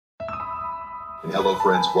Hello,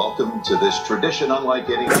 friends. Welcome to this tradition unlike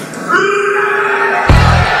any.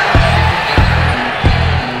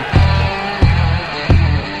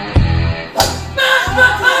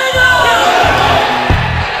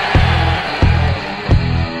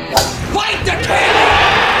 Light the candle!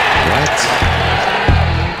 What?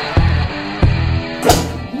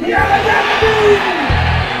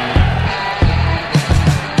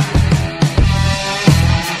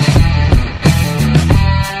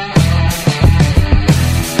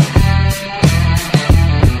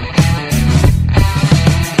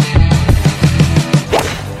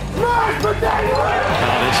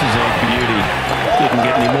 Didn't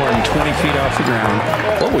get any more than 20 feet off the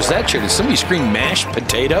ground. What was that, Did somebody scream mashed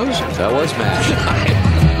potatoes? That was mashed.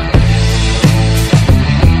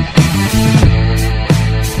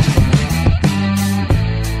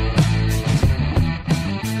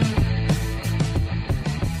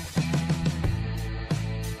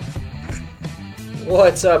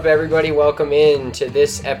 What's up, everybody? Welcome in to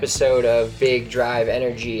this episode of Big Drive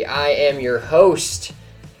Energy. I am your host,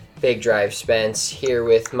 Big Drive Spence, here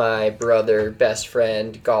with my brother, best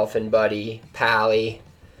friend, golfing buddy, Pally.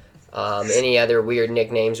 Any other weird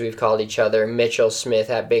nicknames we've called each other, Mitchell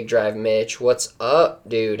Smith at Big Drive Mitch. What's up,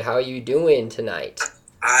 dude? How you doing tonight?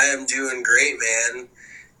 I am doing great, man.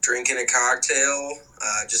 Drinking a cocktail,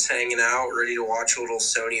 just hanging out, ready to watch a little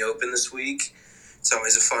Sony Open this week. It's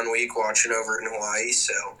always a fun week watching over in Hawaii,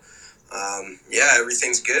 so yeah,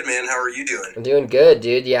 everything's good, man. How are you doing? I'm doing good,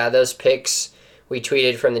 dude. Yeah, those pics we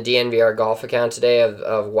tweeted from the DNVR golf account today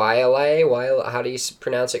of Wai'alae. How do you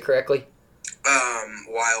pronounce it correctly?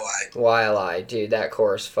 Wai'alae. Wai'alae, dude. That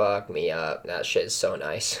course fucked me up. That shit is so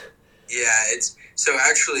nice. Yeah, it's so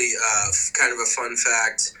actually kind of a fun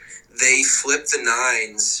fact. They flipped the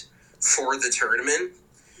nines for the tournament,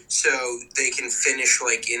 so they can finish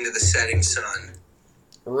like into the setting sun.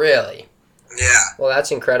 Really? Yeah. Well,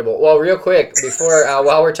 that's incredible. Well, real quick, before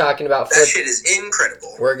while we're talking about that shit is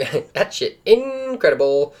incredible. That shit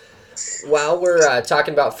incredible. While we're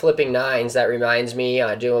talking about flipping nines, that reminds me,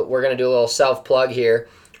 we're gonna do a little self plug here.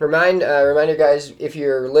 Reminder, guys, if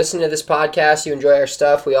you're listening to this podcast, you enjoy our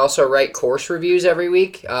stuff. We also write course reviews every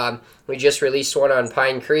week. We just released one on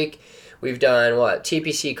Pine Creek. We've done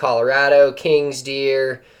TPC Colorado, Kings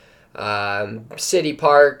Deer, City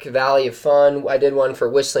Park, Valley of Fun. I did one for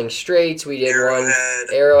Whistling Straits. We did one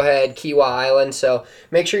Arrowhead, Kiwa Island. So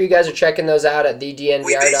make sure you guys are checking those out at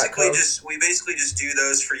thednvr.com. We basically just do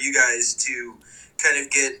those for you guys to kind of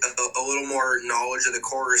get a little more knowledge of the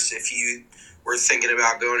course. If you were thinking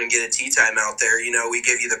about going and get a tee time out there, we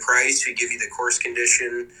give you the price, we give you the course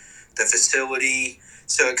condition, the facility.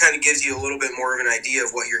 So it kind of gives you a little bit more of an idea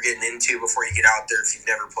of what you're getting into before you get out there if you've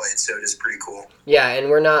never played. So it is pretty cool. Yeah, and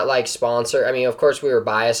we're not like sponsor. I mean, of course, we were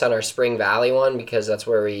biased on our Spring Valley one because that's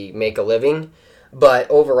where we make a living.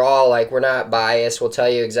 But overall, we're not biased. We'll tell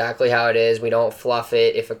you exactly how it is. We don't fluff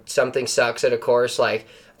it. If something sucks at a course, like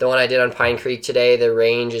the one I did on Pine Creek today, the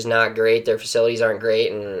range is not great. Their facilities aren't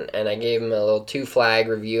great, and I gave them a little 2-flag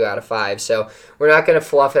review out of 5. So we're not going to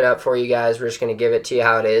fluff it up for you guys. We're just going to give it to you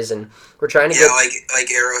how it is, and we're trying to get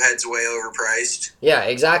like Arrowhead's way overpriced. Yeah,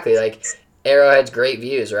 exactly. Arrowhead's great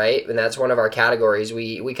views, right? And that's one of our categories.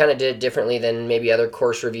 We kind of did it differently than maybe other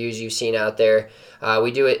course reviews you've seen out there.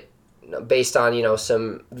 We do it based on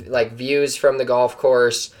some views from the golf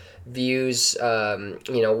course, views where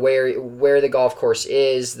the golf course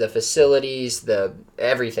is, the facilities, the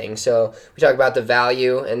everything. So we talk about the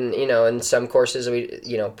value, and in some courses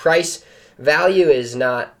price value is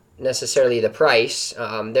not necessarily the price.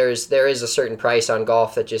 There is a certain price on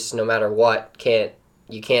golf that just no matter what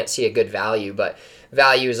you can't see a good value, but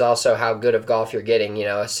value is also how good of golf you're getting.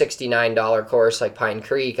 A $69 course like Pine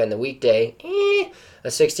Creek on the weekday, a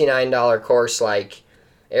 $69 course like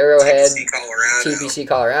Arrowhead, TPC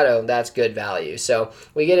Colorado, that's good value. So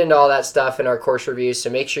we get into all that stuff in our course reviews, so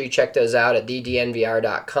make sure you check those out at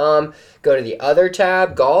thednvr.com. Go to the other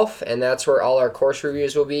tab, golf, and that's where all our course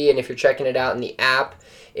reviews will be. And if you're checking it out in the app,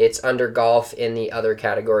 it's under golf in the other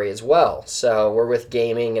category as well. So we're with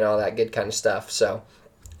gaming and all that good kind of stuff. So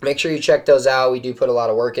make sure you check those out. We do put a lot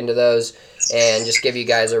of work into those and just give you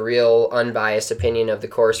guys a real unbiased opinion of the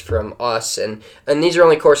course from us. And these are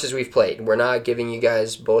only courses we've played. We're not giving you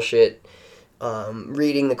guys bullshit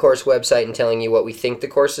reading the course website and telling you what we think the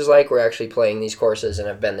course is like. We're actually playing these courses and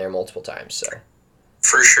have been there multiple times. So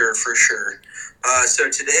For sure. So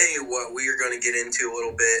today what we are going to get into a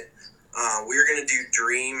little bit, we're going to do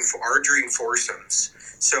our dream foursomes.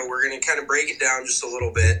 So we're going to kind of break it down just a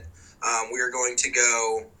little bit. We are going to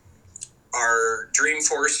go our dream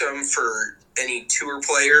foursome for any tour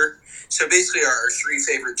player. So basically our three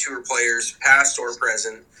favorite tour players, past or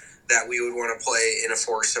present, that we would want to play in a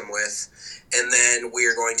foursome with. And then we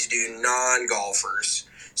are going to do non-golfers.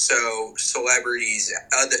 So celebrities,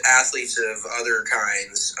 other athletes of other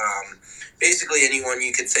kinds, basically anyone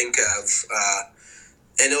you could think of.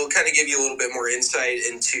 And it'll kind of give you a little bit more insight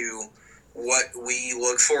into what we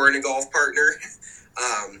look for in a golf partner.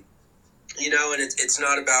 And it's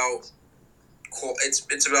not about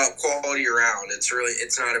it's about quality around.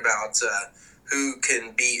 It's not about who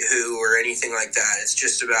can beat who or anything like that. It's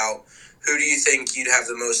just about who do you think you'd have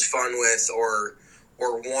the most fun with or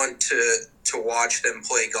want to watch them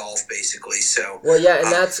play golf, basically. So well, yeah, and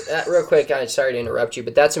that's real quick. I'm sorry to interrupt you,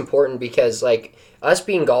 but that's important because like us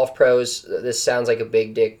being golf pros, this sounds like a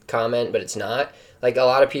big dick comment, but it's not. Like a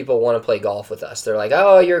lot of people want to play golf with us. They're like,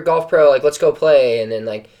 "Oh, you're a golf pro. Like, let's go play." And then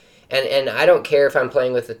like. And I don't care if I'm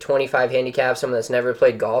playing with a 25 handicap, someone that's never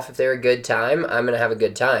played golf. If they're a good time, I'm going to have a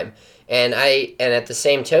good time. And at the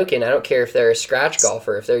same token, I don't care if they're a scratch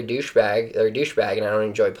golfer. If they're a douchebag, they're a douchebag, and I don't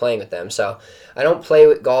enjoy playing with them. So I don't play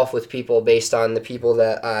with golf with people based on the people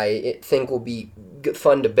that I think will be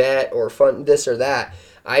fun to bet or fun this or that.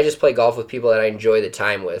 I just play golf with people that I enjoy the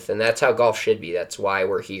time with, and that's how golf should be. That's why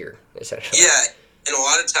we're here, essentially. Yeah, and a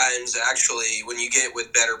lot of times, actually, when you get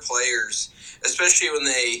with better players, especially when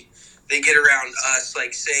they get around us,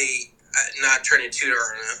 like, say, not trying to toot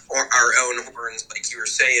our own horns like you were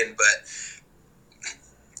saying, but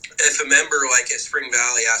if a member like at Spring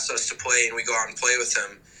Valley asks us to play and we go out and play with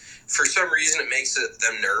them, for some reason it makes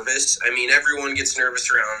them nervous. I mean, everyone gets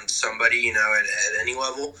nervous around somebody, at any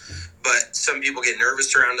level, but some people get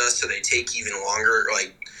nervous around us, so they take even longer,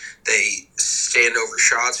 like, they stand over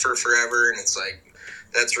shots for forever, and it's like,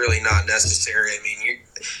 that's really not necessary. I mean,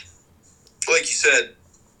 like you said,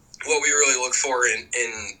 what we really look for in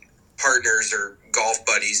partners or golf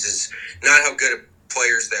buddies is not how good of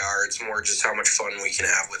players they are. It's more just how much fun we can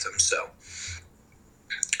have with them. So,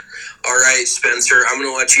 all right, Spencer, I'm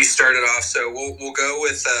going to let you start it off. So we'll go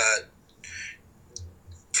with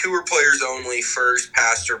tour players only first,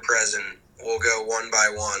 past or present. We'll go one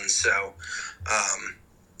by one. So,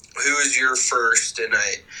 who is your first? And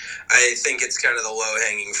I think it's kind of the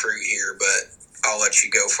low-hanging fruit here, but I'll let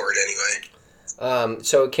you go for it anyway.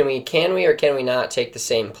 So can we or can we not take the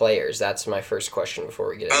same players? That's my first question before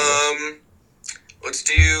we get into this. Let's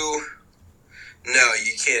do... No,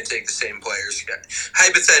 you can't take the same players.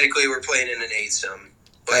 Hypothetically, we're playing in an 8-some.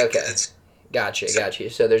 Okay. Gotcha.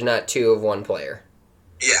 So there's not two of one player.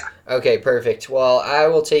 Yeah. Okay, perfect. Well, I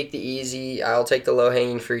will take the easy. I'll take the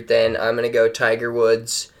low-hanging fruit then. I'm going to go Tiger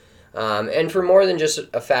Woods. And for more than just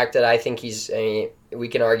a fact that I think we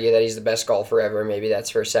can argue that he's the best golfer ever. Maybe that's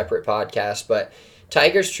for a separate podcast. But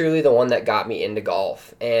Tiger's truly the one that got me into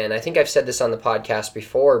golf. And I think I've said this on the podcast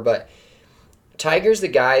before, but Tiger's the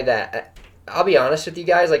guy that, I'll be honest with you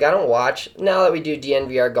guys, like I don't watch, now that we do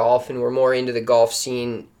DNVR golf and we're more into the golf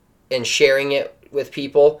scene and sharing it with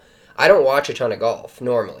people, I don't watch a ton of golf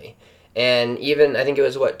normally. And even, I think it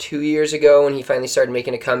was, 2 years ago when he finally started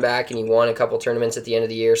making a comeback and he won a couple tournaments at the end of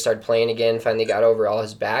the year, started playing again, finally got over all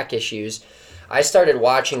his back issues. I started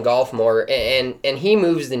watching golf more, and he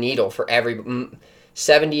moves the needle for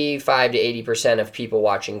 75 to 80% of people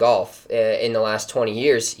watching golf in the last 20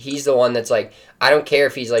 years. He's the one that's like, I don't care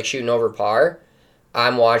if he's like shooting over par.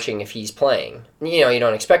 I'm watching if he's playing. You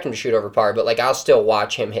don't expect him to shoot over par, but like I'll still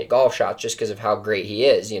watch him hit golf shots just because of how great he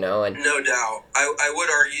is, And no doubt. I would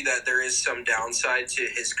argue that there is some downside to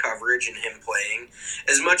his coverage and him playing.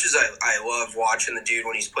 As much as I love watching the dude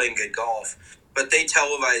when he's playing good golf, but they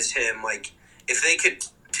televise him, like, if they could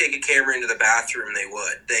take a camera into the bathroom, they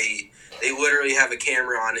would. They literally have a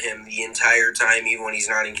camera on him the entire time, even when he's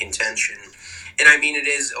not in contention. And I mean, it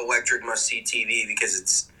is electric must-see TV because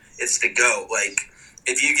it's the GOAT. Like,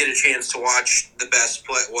 if you get a chance to watch the best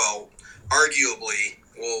play, well, arguably,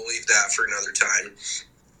 we'll leave that for another time,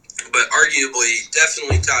 but arguably,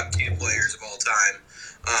 definitely top 2 players of all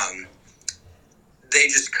time, they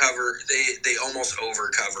just they almost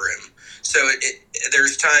overcover him. So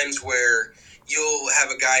there's times where you'll have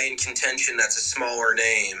a guy in contention that's a smaller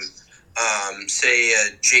name, say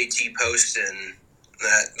JT Poston,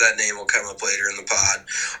 that name will come up later in the pod,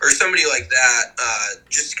 or somebody like that,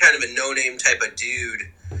 just kind of a no-name type of dude,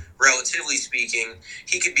 relatively speaking.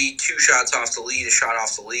 He could be 2 shots off the lead, a shot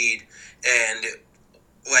off the lead, and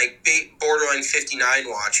like borderline 59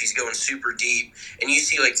 watch, he's going super deep, and you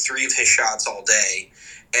see like 3 of his shots all day,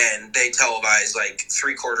 and they televise like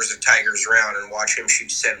 3/4 of Tiger's round and watch him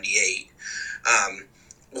shoot 78.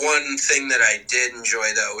 One thing that I did enjoy,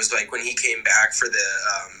 though, was like when he came back for the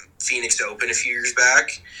Phoenix Open a few years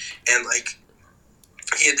back, and like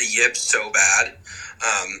he had the yips so bad.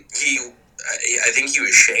 I think he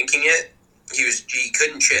was shanking it. He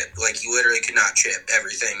couldn't chip. Like, he literally could not chip.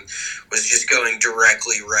 Everything was just going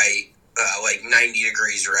directly right, like 90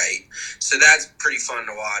 degrees right. So that's pretty fun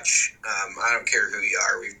to watch. I don't care who you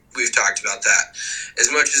are. We've talked about that.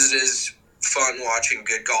 As much as it is fun watching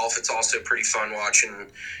good golf, it's also pretty fun watching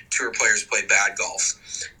tour players play bad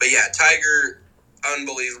golf. But yeah, Tiger,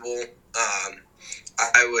 unbelievable.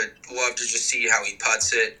 I would love to just see how he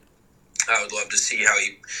putts it. I would love to see how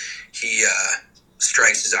he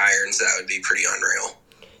strikes his irons. That would be pretty unreal.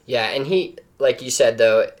 Yeah, and he, like you said,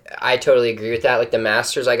 though, I totally agree with that. Like, the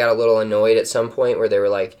Masters, I got a little annoyed at some point where they were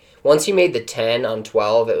like, once he made the 10 on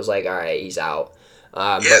 12, it was like, all right, he's out.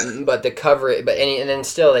 But the coverage, and then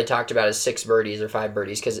still they talked about his 6 birdies or 5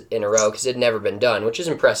 birdies in a row because it had never been done, which is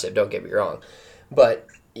impressive, don't get me wrong. But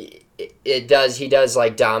he does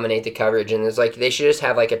like dominate the coverage, and it's like they should just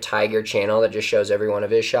have like a Tiger channel that just shows every one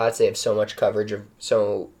of his shots. They have so much coverage of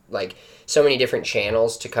so many different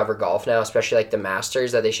channels to cover golf now, especially like the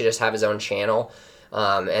Masters, that they should just have his own channel,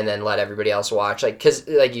 and then let everybody else watch. Like, because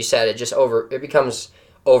like you said, it becomes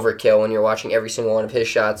overkill when you're watching every single one of his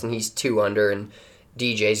shots, and he's 2 under and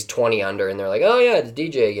DJ's 20 under, and they're like, oh yeah, it's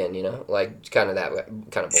DJ again, like kind of that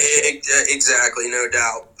kind of bullshit. Exactly, no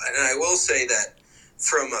doubt. And I will say that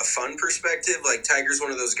from a fun perspective, like, Tiger's one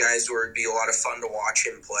of those guys where it'd be a lot of fun to watch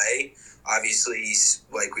him play. Obviously, he's,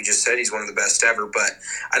 like we just said, he's one of the best ever, but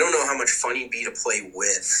I don't know how much fun he'd be to play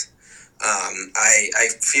with. I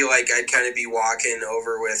feel like I'd kind of be walking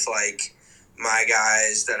over with, like, my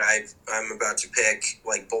guys that I'm about to pick,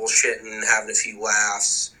 like, bullshitting, having a few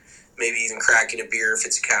laughs, maybe even cracking a beer if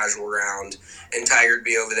it's a casual round, and Tiger'd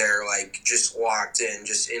be over there, like, just locked in,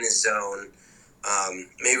 just in his zone.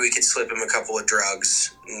 Maybe we could slip him a couple of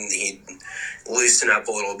drugs and he'd loosen up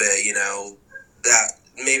a little bit, that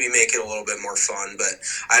maybe make it a little bit more fun, but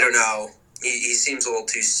I don't know. He seems a little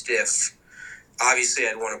too stiff. Obviously,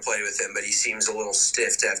 I'd want to play with him, but he seems a little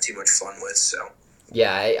stiff to have too much fun with, so.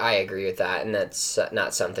 Yeah, I agree with that, and that's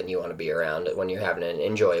not something you want to be around when you're having an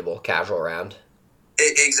enjoyable casual round.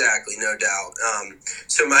 Exactly, no doubt.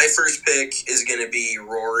 So my first pick is going to be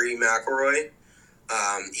Rory McIlroy.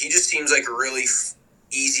 He just seems like a really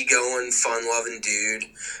easygoing, fun-loving dude.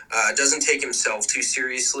 Doesn't take himself too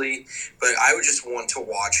seriously, but I would just want to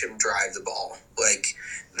watch him drive the ball. Like,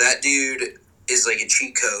 that dude is like a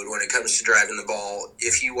cheat code when it comes to driving the ball.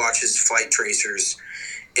 If you watch his flight tracers,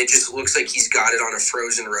 it just looks like he's got it on a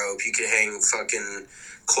frozen rope. You could hang fucking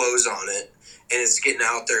clothes on it, and it's getting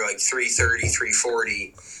out there like 330,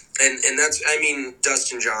 340. And that's, I mean,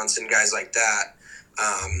 Dustin Johnson, guys like that.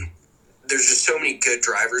 There's just so many good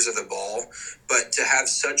drivers of the ball, but to have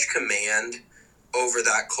such command over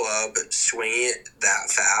that club, swinging it that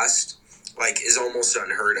fast, like, is almost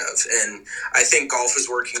unheard of. And I think golf is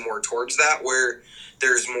working more towards that, where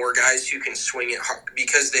there's more guys who can swing it hard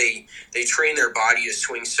because they train their body to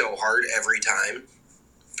swing so hard every time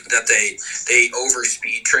that they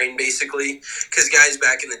overspeed train, basically. Because guys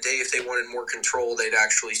back in the day, if they wanted more control, they'd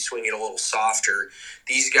actually swing it a little softer.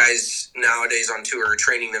 These guys nowadays on tour are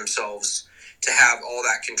training themselves to have all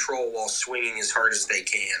that control while swinging as hard as they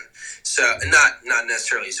can. So, not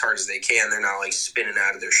necessarily as hard as they can. They're not like spinning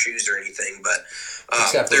out of their shoes or anything, but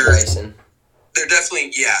except for Bryson. They're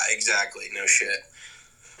definitely, yeah, exactly, no shit.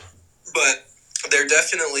 But they're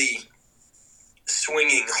definitely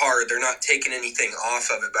swinging hard. They're not taking anything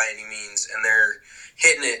off of it by any means, and they're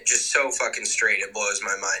hitting it just so fucking straight. It blows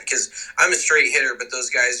my mind, because I'm a straight hitter, but those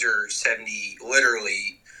guys are 70,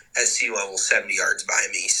 literally at sea level, 70 yards by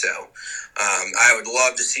me. So I would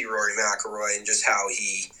love to see Rory McIlroy and just how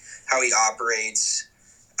he operates.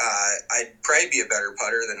 I'd probably be a better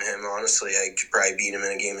putter than him, honestly. I could probably beat him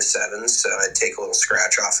in a game of 7, so I'd take a little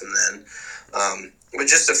scratch off him then. But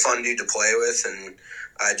just a fun dude to play with, and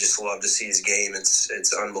I just love to see his game.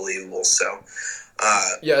 It's unbelievable. So,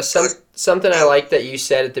 something I like that you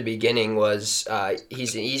said at the beginning was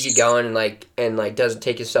he's easygoing and doesn't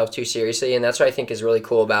take himself too seriously, and that's what I think is really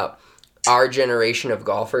cool about our generation of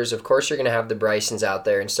golfers. Of course, you're gonna have the Brysons out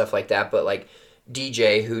there and stuff like that, but like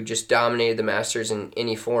DJ, who just dominated the Masters in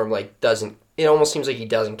any form, it almost seems like he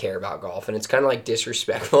doesn't care about golf, and it's kind of like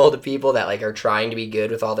disrespectful to people that like are trying to be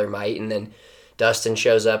good with all their might, and then Dustin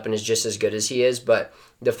shows up and is just as good as he is. But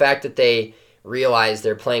the fact that they realize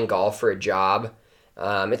they're playing golf for a job,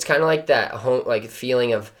 it's kind of like that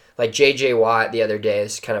feeling of like J.J. Watt the other day.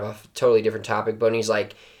 It's kind of a totally different topic, but he's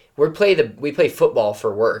like, we play football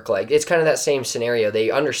for work. Like, it's kind of that same scenario. They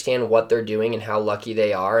understand what they're doing and how lucky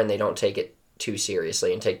they are, and they don't take it too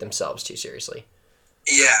seriously and take themselves too seriously.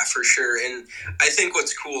 Yeah, for sure. And I think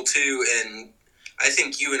what's cool too, and I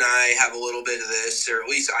think you and I have a little bit of this, or at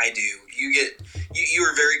least I do. You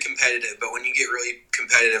are very competitive, but when you get really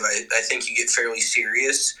competitive, I think you get fairly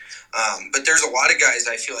serious. But there's a lot of guys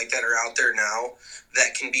I feel like that are out there now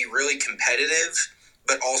that can be really competitive,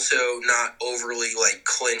 but also not overly like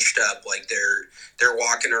clinched up, like they're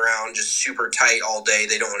walking around just super tight all day.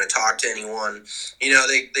 They don't want to talk to anyone.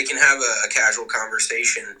 They can have a casual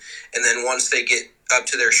conversation, and then once they get up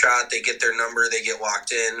to their shot, they get their number, they get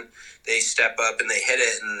locked in, they step up and they hit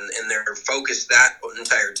it, and they're focused that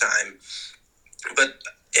entire time. But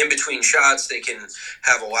in between shots, they can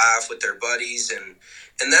have a laugh with their buddies, and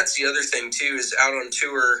that's the other thing too, is out on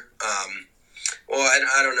tour. Well,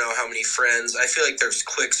 I don't know how many friends. I feel like there's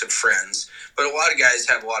cliques of friends, but a lot of guys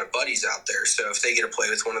have a lot of buddies out there. So if they get to play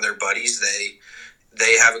with one of their buddies,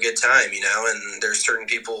 they have a good time, and there's certain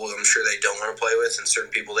people I'm sure they don't want to play with and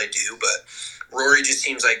certain people they do. But Rory just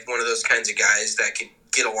seems like one of those kinds of guys that could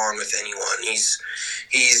get along with anyone.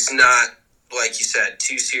 He's not, like you said,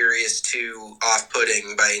 too serious, too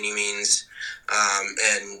off-putting by any means.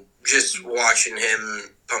 And just watching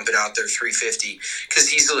him pump it out there 350, because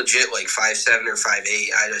he's legit like 5'7" or 5'8".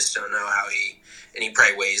 I just don't know how and he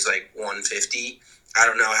probably weighs like 150. I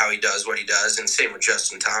don't know how he does what he does. And same with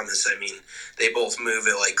Justin Thomas. I mean, they both move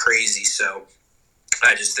it like crazy. So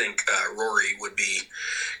I just think Rory would be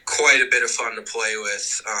quite a bit of fun to play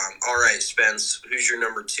with. All right, Spence, who's your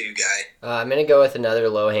number 2 guy? I'm going to go with another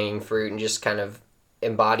low-hanging fruit and just kind of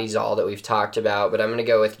embodies all that we've talked about, but I'm going to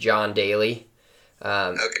go with John Daly.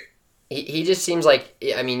 Okay. He just seems like,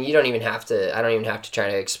 I mean, I don't even have to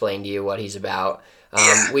try to explain to you what he's about.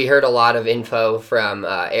 We heard a lot of info from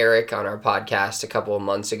Eric on our podcast a couple of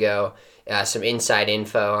months ago, some inside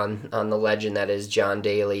info on the legend that is John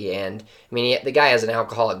Daly. And, I mean, the guy has an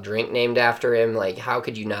alcoholic drink named after him. Like, how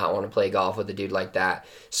could you not want to play golf with a dude like that?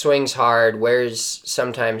 Swings hard, wears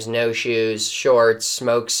sometimes no shoes, shorts,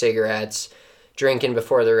 smokes cigarettes, drinking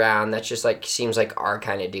before the round. That's just, like, seems like our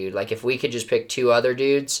kind of dude. Like, if we could just pick 2 other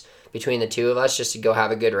dudes between the 2 of us just to go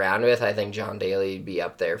have a good round with, I think John Daly would be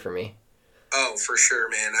up there for me. Oh, for sure,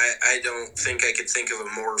 man. I don't think I could think of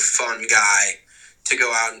a more fun guy to go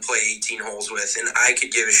out and play 18 holes with, and I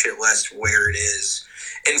could give a shit less where it is.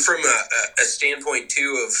 And from a standpoint,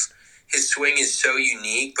 too, of his swing is so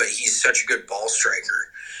unique, but he's such a good ball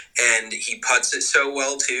striker. And he putts it so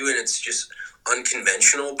well, too, and it's just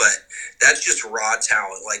unconventional, but that's just raw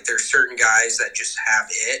talent. Like, there's certain guys that just have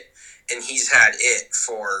it, and he's had it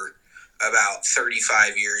for about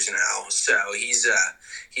 35 years now. So he's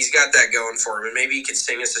got that going for him. And maybe he could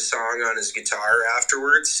sing us a song on his guitar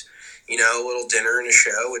afterwards. A little dinner and a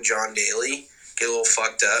show with John Daly. Get a little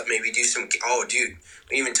fucked up. Maybe do some... Oh, dude.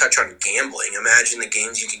 We didn't even touch on gambling. Imagine the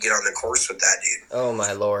games you could get on the course with that dude. Oh,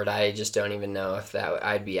 my Lord. I just don't even know if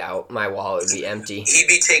I'd be out. My wallet would be empty. He'd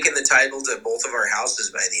be taking the title to both of our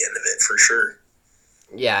houses by the end of it, for sure.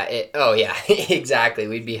 Yeah. Yeah. Exactly.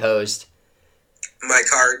 We'd be hosed. My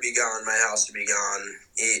car would be gone. My house would be gone.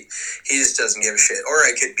 He just doesn't give a shit. Or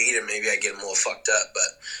I could beat him. Maybe I get him a little fucked up.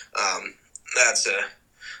 But that's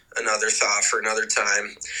another thought for another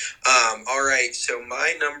time. All right. So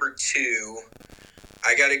my number 2,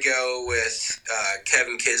 I got to go with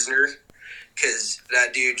Kevin Kisner, because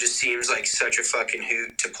that dude just seems like such a fucking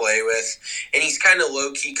hoot to play with. And he's kind of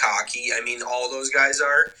low-key cocky. I mean, all those guys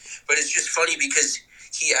are. But it's just funny because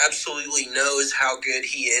he absolutely knows how good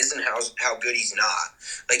he is and how good he's not.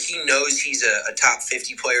 Like, he knows he's a top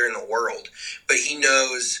 50 player in the world, but he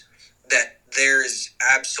knows that there's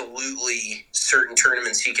absolutely certain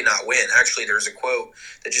tournaments he cannot win. Actually, there's a quote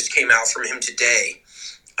that just came out from him today,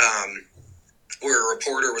 where a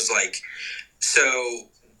reporter was like,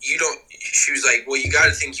 she was like, well, you got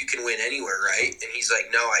to think you can win anywhere, right? And he's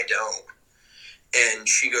like, no, I don't. And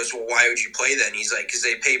she goes, well, why would you play then? He's like, because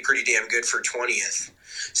they pay pretty damn good for 20th.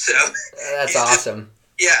 So that's awesome.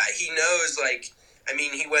 He knows, like, I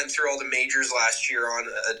mean, he went through all the majors last year on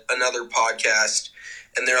another podcast,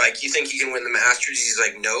 and they're like, you think you can win the Masters? He's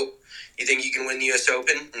like, nope. You think you can win the U.S.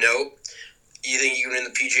 Open? Nope. You think you can win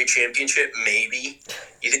the PGA Championship? Maybe.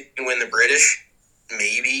 You think you can win the British?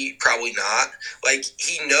 Maybe. Probably not. Like,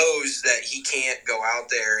 he knows that he can't go out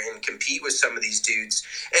there and compete with some of these dudes.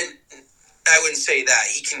 And I wouldn't say that.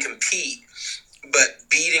 He can compete, but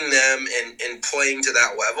beating them and playing to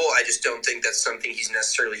that level, I just don't think that's something he's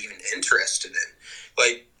necessarily even interested in.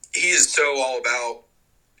 Like, he is so all about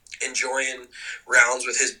enjoying rounds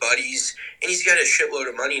with his buddies, and he's got a shitload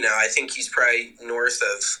of money now. I think he's probably north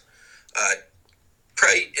of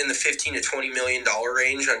probably in the $15 to $20 million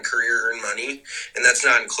range on career earned money, and that's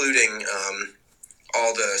not including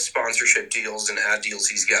all the sponsorship deals and ad deals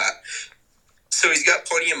he's got. So he's got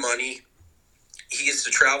plenty of money. he gets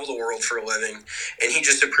to travel the world for a living, and he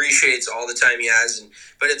just appreciates all the time he has.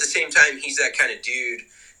 But at the same time, he's that kind of dude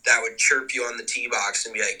that would chirp you on the tee box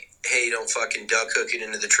and be like, "Hey, don't fucking duck hook it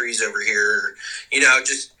into the trees over here," or,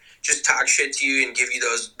 just talk shit to you and give you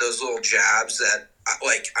those little jabs that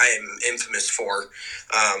I am infamous for.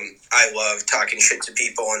 I love talking shit to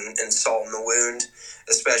people and salting the wound,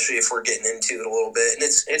 especially if we're getting into it a little bit. And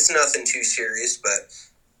it's nothing too serious, but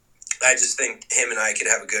I just think him and I could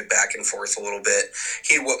have a good back and forth a little bit.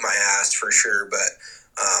 He'd whoop my ass for sure, but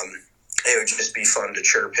it would just be fun to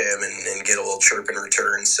chirp him and get a little chirp in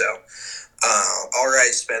return. So, all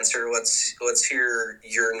right, Spencer, let's hear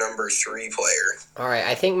your number 3 player. All right,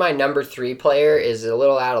 I think my number 3 player is a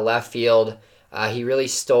little out of left field. He really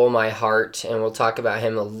stole my heart, and we'll talk about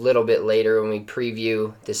him a little bit later when we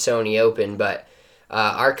preview the Sony Open. But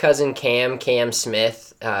our cousin Cam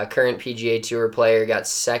Smith, current PGA Tour player, got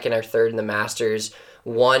second or third in the Masters,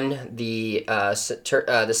 won the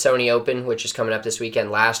Sony Open, which is coming up this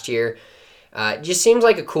weekend last year. Just seems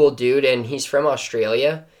like a cool dude, and he's from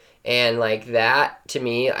Australia. And like that, to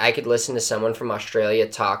me, I could listen to someone from Australia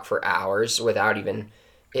talk for hours without even,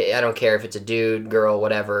 I don't care if it's a dude, girl,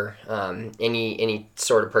 whatever, any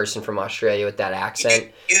sort of person from Australia with that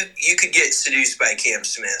accent. You could get seduced by Cam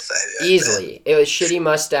Smith. I Easily. bet. It was shitty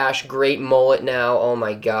mustache, great mullet now. Oh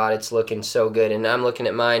my God, it's looking so good. And I'm looking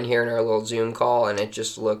at mine here in our little Zoom call, and it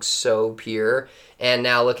just looks so pure. And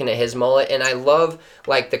now looking at his mullet, and I love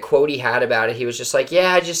like the quote he had about it. He was just like,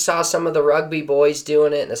 "Yeah, I just saw some of the rugby boys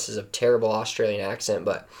doing it." And this is a terrible Australian accent,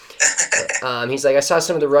 but he's like, "I saw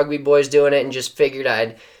some of the rugby boys doing it, and just figured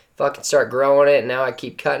I'd fucking start growing it, and now I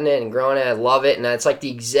keep cutting it and growing it. I love it." And it's like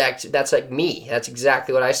that's like me. That's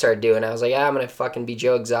exactly what I started doing. I was like, "Yeah, I'm gonna fucking be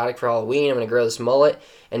Joe Exotic for Halloween. I'm gonna grow this mullet."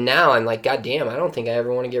 And now I'm like, God damn, I don't think I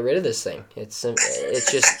ever want to get rid of this thing. It's just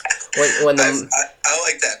when the I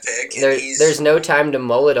like that pick. there's no time to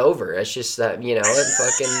mull it over. It's just that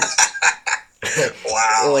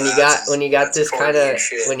Wow. when you got this kind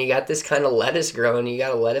of lettuce growing, you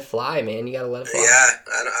gotta let it fly, man. You gotta let it fly. Yeah,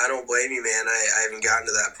 I don't blame you, man. I haven't gotten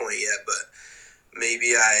to that point yet, but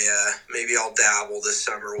maybe I'll dabble this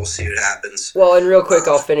summer. We'll see what happens. Well, and real quick,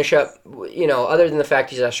 I'll finish up. Other than the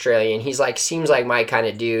fact he's Australian, he's like seems like my kind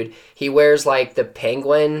of dude. He wears like the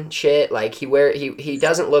penguin shit. Like he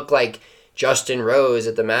doesn't look like Justin Rose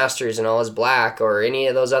at the Masters and all his black or any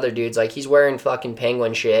of those other dudes. Like, he's wearing fucking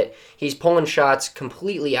penguin shit. He's pulling shots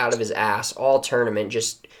completely out of his ass all tournament,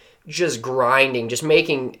 just grinding, just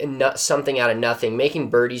making something out of nothing, making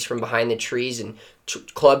birdies from behind the trees and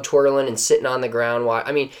club twirling and sitting on the ground.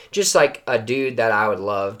 I mean, just like a dude that I would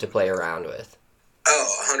love to play around with.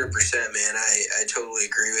 Oh, 100%, man. I totally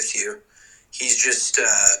agree with you. He's just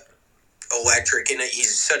electric, and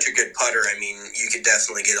he's such a good putter. I mean, you could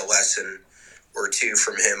definitely get a lesson or two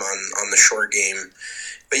from him on the short game.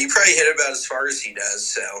 But you probably hit about as far as he does,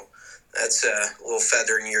 so that's a little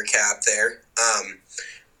feather in your cap there.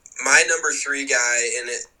 My number 3 guy, and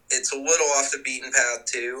it's a little off the beaten path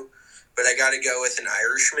too, but I got to go with an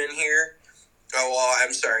Irishman here. Oh, well,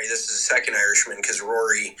 I'm sorry, this is a second Irishman because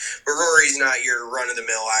Rory's not your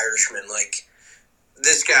run-of-the-mill Irishman. Like,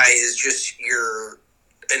 this guy is just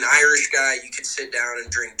an Irish guy you could sit down and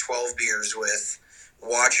drink 12 beers with,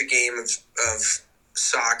 watch a game of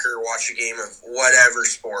soccer, watch a game of whatever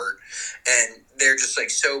sport, and they're just like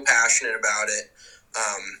so passionate about it.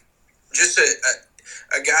 Just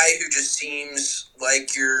a guy who just seems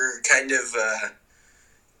like you're kind of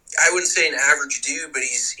I wouldn't say an average dude, but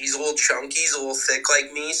he's a little chunky, he's a little thick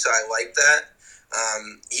like me, so I like that.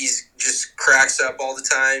 He's just cracks up all the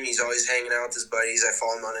time. He's always hanging out with his buddies. I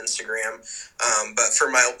follow him on Instagram. But for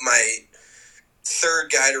my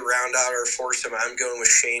third guy to round out our foursome, I'm going with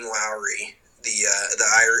Shane Lowry,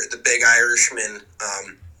 the big Irishman.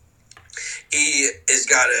 He has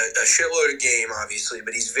got a shitload of game, obviously,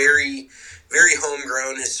 but he's very, very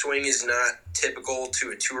homegrown. His swing is not typical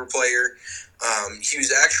to a tour player. He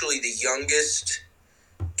was actually the youngest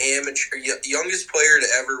player to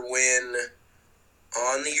ever win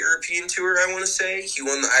on the European Tour, I want to say. He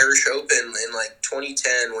won the Irish Open in like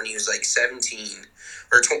 2010 when he was like 17,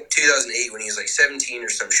 or 2008 when he was like 17 or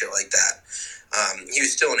some shit like that. He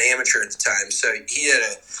was still an amateur at the time, so he had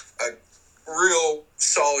a real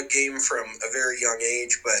solid game from a very young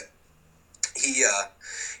age, but he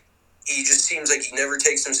just seems like he never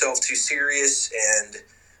takes himself too serious, and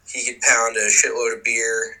he could pound a shitload of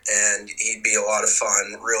beer, and he'd be a lot of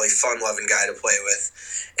fun, really fun-loving guy to play with.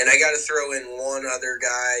 And I got to throw in one other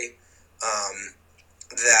guy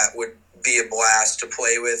that would be a blast to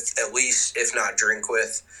play with, at least, if not drink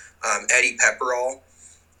with, Eddie Pepperell.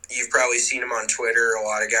 You've probably seen him on Twitter. A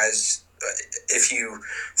lot of guys if you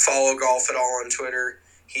follow golf at all on Twitter,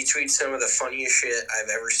 he tweets some of the funniest shit I've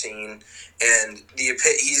ever seen, and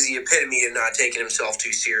he's the epitome of not taking himself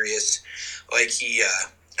too serious. Like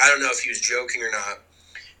I don't know if he was joking or not,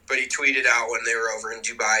 but he tweeted out when they were over in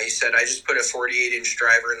Dubai. He said, "I just put a 48-inch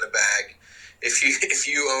driver in the bag. If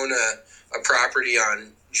you own a property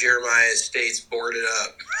on Jeremiah Estates, board it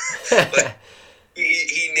up." Like,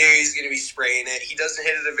 he knew he was going to be spraying it. He doesn't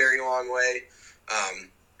hit it a very long way.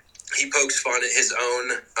 He pokes fun at his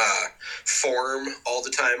own form all the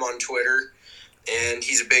time on Twitter, and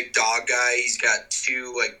he's a big dog guy. He's got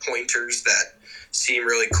 2 like pointers that seem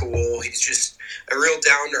really cool. He's just a real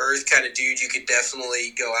down-to-earth kind of dude. You could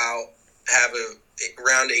definitely go out, have a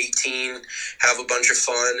round 18, have a bunch of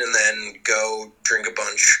fun, and then go drink a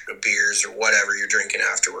bunch of beers or whatever you're drinking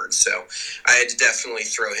afterwards. So I had to definitely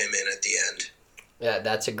throw him in at the end. Yeah,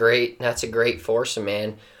 that's a great foursome,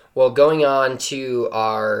 man. Well, going on to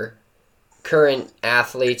our current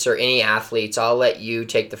athletes or any athletes, I'll let you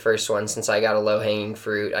take the first one since I got a low-hanging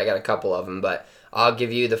fruit. I got a couple of them, but I'll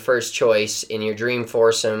give you the first choice in your dream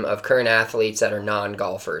foursome of current athletes that are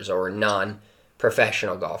non-golfers or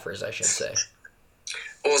non-professional golfers, I should say.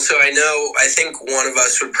 Well, so I think one of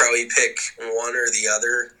us would probably pick one or the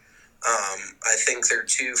other. I think they're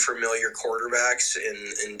 2 familiar quarterbacks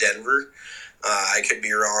in Denver. I could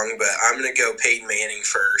be wrong, but I'm going to go Peyton Manning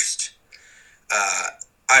first.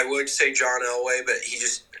 I would say John Elway, but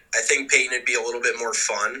I think Peyton would be a little bit more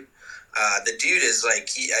fun. The dude is I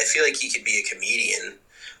feel like he could be a comedian.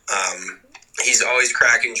 He's always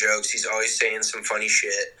cracking jokes. He's always saying some funny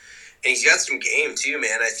shit. And he's got some game too,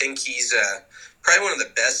 man. I think he's probably one of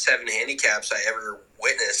the best 7 handicaps I ever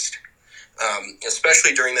witnessed,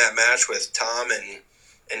 especially during that match with Tom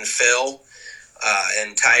and Phil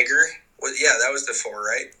and Tiger. Well, yeah, that was the 4,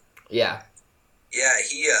 right? Yeah. Yeah,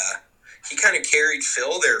 he kind of carried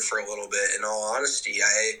Phil there for a little bit, in all honesty.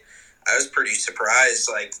 I was pretty surprised.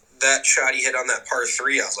 Like, that shot he hit on that par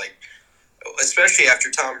 3, I was like, especially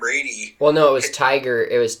after Tom Brady. Well, no, it was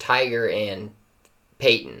Tiger and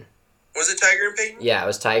Peyton. Was it Tiger and Peyton? Yeah, it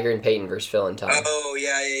was Tiger and Peyton versus Phil and Tom. Oh,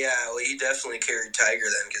 yeah. Well, he definitely carried Tiger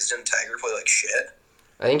then, because didn't Tiger play like shit?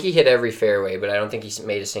 I think he hit every fairway, but I don't think he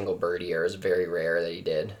made a single birdie, or it was very rare that he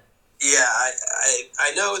did. Yeah,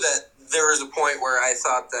 I know that there was a point where I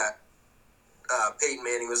thought that Peyton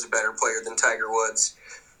Manning was a better player than Tiger Woods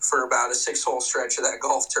for about a 6-hole stretch of that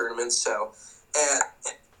golf tournament. So, and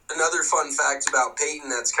another fun fact about Peyton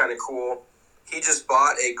that's kind of cool, he just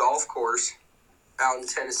bought a golf course out in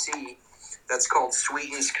Tennessee that's called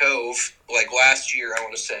Sweetens Cove, like last year, I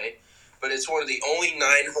want to say. But it's one of the only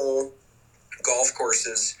 9-hole golf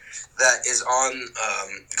courses that is on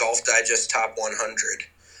Golf Digest Top 100.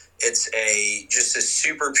 It's just a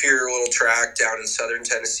super pure little track down in southern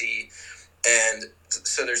Tennessee. And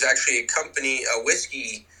so there's actually a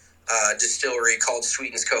whiskey distillery called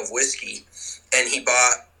Sweetens Cove Whiskey. And he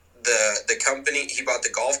bought the company, he bought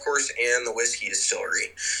the golf course and the whiskey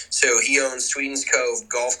distillery. So he owns Sweetens Cove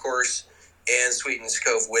Golf Course and Sweetens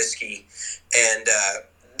Cove Whiskey. And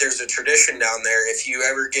there's a tradition down there. If you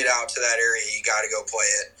ever get out to that area, you got to go play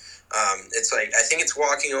it. It's like, I think it's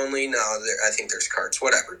walking only. No, I think there's carts,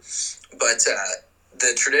 whatever. But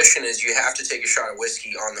the tradition is you have to take a shot of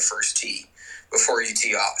whiskey on the first tee before you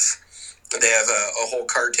tee off. They have a whole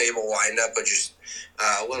card table lined up with just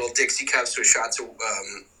little Dixie cups with shots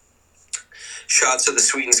of the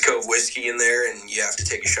Sweetens Cove whiskey in there, and you have to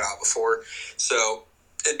take a shot before. So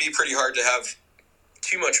it'd be pretty hard to have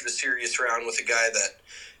too much of a serious round with a guy that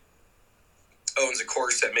owns a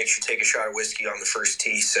course that makes you take a shot of whiskey on the first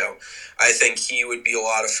tee. So I think he would be a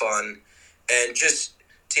lot of fun. And just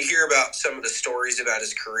to hear about some of the stories about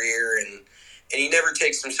his career, and he never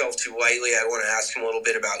takes himself too lightly. I want to ask him a little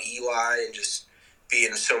bit about Eli and just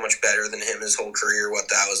being so much better than him his whole career, what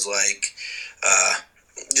that was like.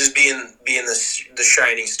 Just being the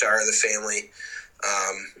shining star of the family,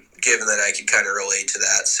 given that I could kind of relate to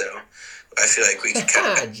that. So I feel like we could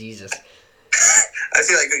kind of... Jesus. I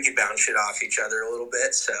feel like we could bounce shit off each other a little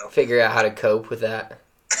bit, so... Figure out how to cope with that.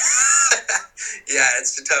 Yeah,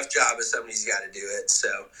 it's a tough job, but somebody's got to do it, so...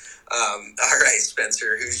 all right,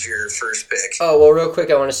 Spencer, who's your first pick? Oh, well, real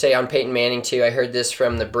quick, I want to say on Peyton Manning, too. I heard this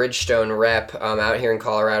from the Bridgestone rep out here in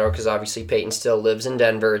Colorado, because obviously Peyton still lives in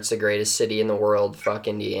Denver. It's the greatest city in the world. Fuck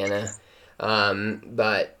Indiana.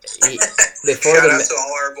 But before Shout out to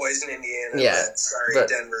all our boys in Indiana. Yeah, but sorry, but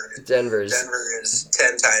Denver is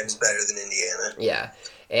 10 times better than Indiana. Yeah,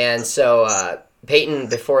 and so Peyton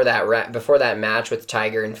before that match with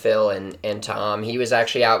Tiger and Phil and Tom, he was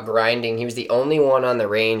actually out grinding. He was the only one on the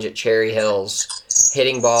range at Cherry Hills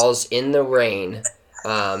hitting balls in the rain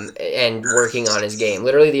and working on his game.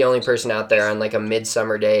 Literally the only person out there on like a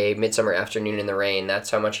midsummer afternoon in the rain. That's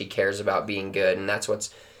how much he cares about being good, and that's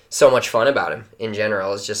what's so much fun about him in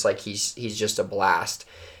general. It's just like he's just a blast.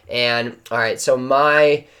 And all right, so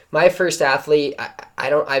my first athlete,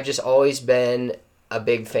 I've just always been a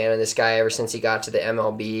big fan of this guy ever since he got to the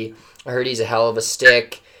MLB. I heard he's a hell of a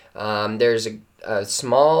stick. There's a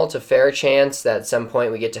small to fair chance that at some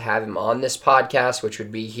point we get to have him on this podcast, which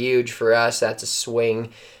would be huge for us. That's a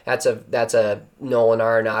swing. That's a Nolan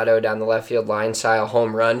Arenado down the left field line style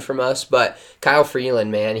home run from us. But Kyle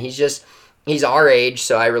Freeland, man, he's our age,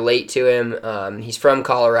 so I relate to him. He's from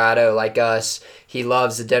Colorado, like us. He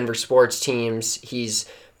loves the Denver sports teams. He's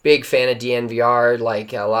big fan of DNVR,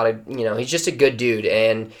 like a lot of, he's just a good dude,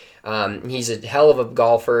 and he's a hell of a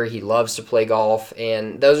golfer. He loves to play golf,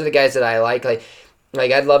 and those are the guys that I like.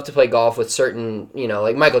 Like I'd love to play golf with certain,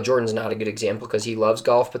 like Michael Jordan's not a good example because he loves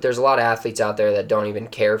golf, but there's a lot of athletes out there that don't even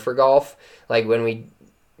care for golf. Like when we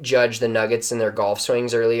judge the Nuggets in their golf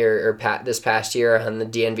swings earlier or this past year on the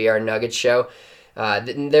DNVR Nuggets show,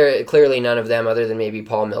 there clearly none of them, other than maybe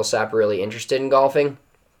Paul Millsap, are really interested in golfing.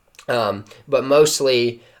 But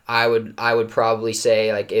mostly, I would probably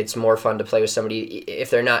say like it's more fun to play with somebody if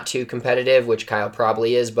they're not too competitive, which Kyle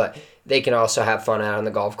probably is, but they can also have fun out on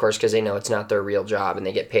the golf course because they know it's not their real job and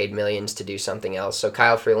they get paid millions to do something else. So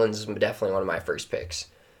Kyle Freeland is definitely one of my first picks.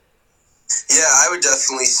 Yeah, I would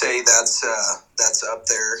definitely say that's up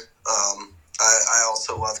there. I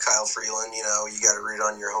also love Kyle Freeland. You got to root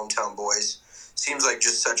on your hometown boys. Seems like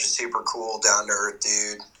just such a super cool, down to earth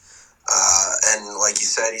dude. And like you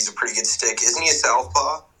said, he's a pretty good stick. Isn't he a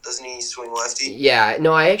southpaw? Doesn't he swing lefty? Yeah,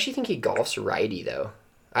 no, I actually think he golfs righty though.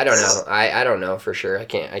 I don't know. I don't know for sure. I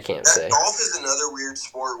can't say. Golf is another weird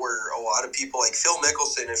sport where a lot of people, like Phil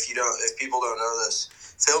Mickelson, if people don't know this,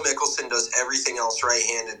 Phil Mickelson does everything else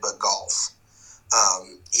right-handed but golf.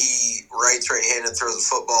 He writes right-handed, throws a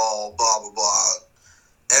football, blah blah blah.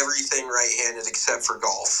 Everything right-handed except for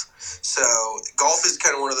golf. So golf is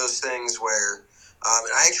kind of one of those things where,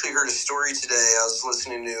 and I actually heard a story today. I was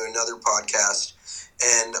listening to another podcast,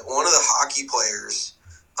 and one of the hockey players,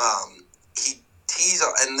 he tees,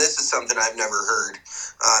 and this is something I've never heard.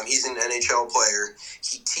 He's an NHL player.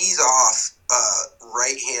 He tees off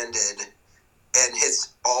right-handed and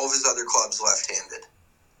hits all of his other clubs left-handed.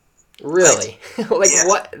 Really? Yeah.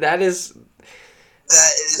 What? That is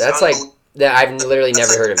That's like that. I've literally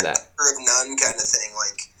never heard of that. Of none kind of thing.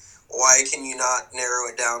 Like, why can you not narrow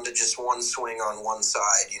it down to just one swing on one side?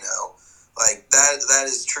 Like that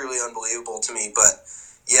is truly unbelievable to me. But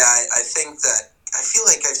yeah, I think that I feel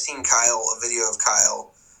like I've seen a video of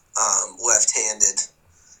Kyle left-handed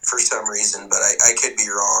for some reason, but I could be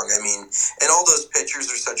wrong. I mean, and all those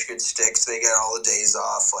pitchers are such good sticks. They get all the days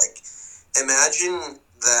off. Like, imagine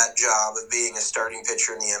that job of being a starting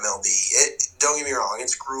pitcher in the MLB. Don't get me wrong,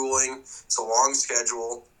 it's grueling. It's a long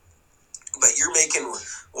schedule. But you're making,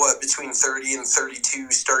 between 30 and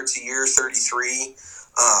 32 starts a year, 33.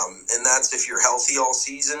 And that's if you're healthy all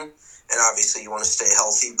season. And obviously you want to stay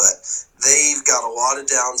healthy, but they've got a lot of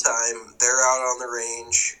downtime. They're out on the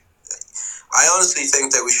range. I honestly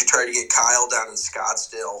think that we should try to get Kyle down in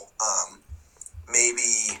Scottsdale.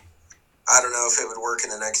 Maybe, I don't know if it would work in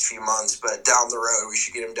the next few months, but down the road we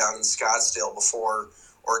should get him down in Scottsdale before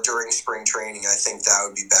or during spring training. I think that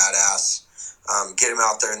would be badass. Get him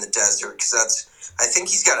out there in the desert, because I think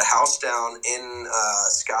he's got a house down in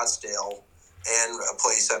Scottsdale and a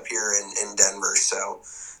place up here in Denver, so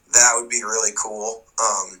that would be really cool.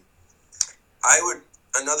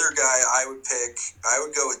 Another guy I would pick, I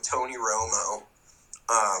would go with Tony Romo.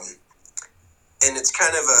 And it's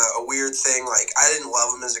kind of a weird thing. Like, I didn't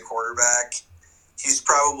love him as a quarterback. He's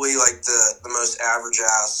probably like the most average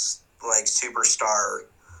ass like superstar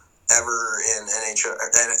ever in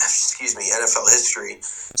NFL history,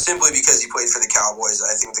 simply because he played for the Cowboys.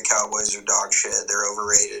 I think the Cowboys are dog shit. They're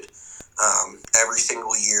overrated. Every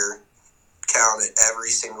single year. Count it, every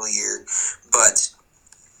single year. But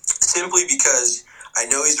simply because I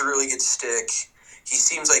know he's a really good stick. He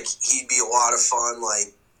seems like he'd be a lot of fun,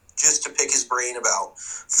 like, just to pick his brain about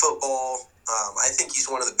football. I think he's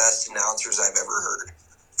one of the best announcers I've ever heard,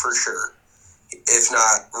 for sure. If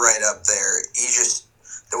not right up there. He just,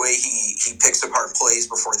 the way he picks apart plays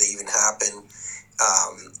before they even happen.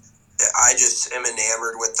 I just am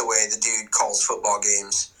enamored with the way the dude calls football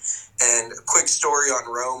games. And a quick story on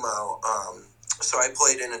Romo. So I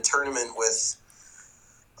played in a tournament with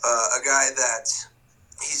a guy that,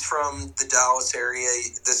 he's from the Dallas area.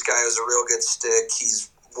 This guy was a real good stick. He's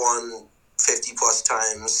won 50 plus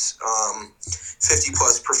times, 50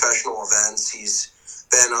 plus professional events. He's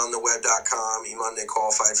been on the web.com. He Monday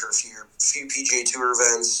qualified for a few PGA Tour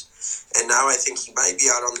events, and now I think he might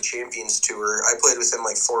be out on the Champions Tour. I played with him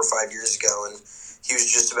like 4 or 5 years ago, and he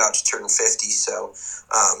was just about to turn 50. So,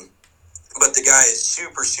 but the guy is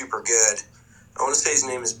super, super good. I want to say his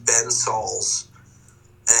name is Ben Sauls,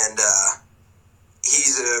 and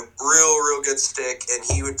he's a real good stick, and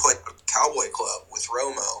he would play Cowboy Club with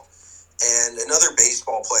Romo. And another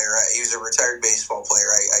baseball player, he was a retired baseball player,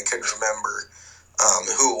 I couldn't remember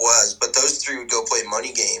who it was, but those three would go play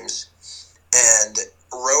money games. And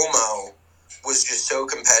Romo was just so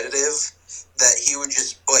competitive that he would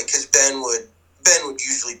just, like, because Ben would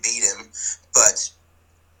usually beat him, but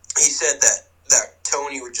he said that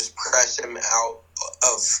Tony would just press him out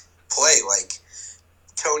of play. Like,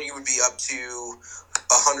 Tony would be up to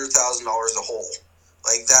 $100,000 a hole.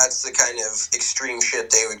 Like, that's the kind of extreme shit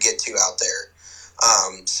they would get to out there.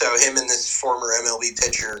 So him and this former MLB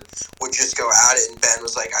pitcher would just go at it, and Ben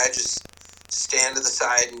was like, I just stand to the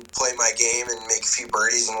side and play my game and make a few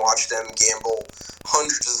birdies and watch them gamble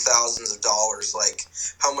hundreds of thousands of dollars. Like,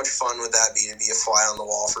 how much fun would that be to be a fly on the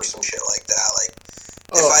wall for some shit like that? Like,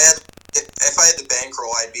 if I had the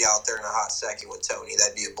bankroll, I'd be out there in a hot second with Tony.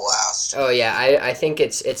 That'd be a blast. Oh yeah, I think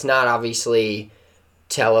it's not obviously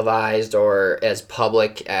televised or as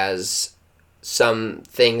public as some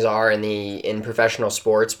things are in professional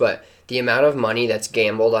sports, but the amount of money that's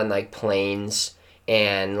gambled on like planes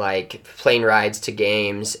and like plane rides to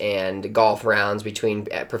games and golf rounds between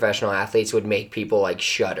professional athletes would make people like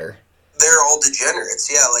shudder. They're all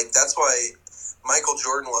degenerates. Yeah, like that's why Michael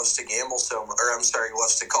Jordan loves to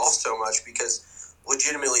loves to golf so much, because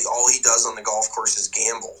legitimately all he does on the golf course is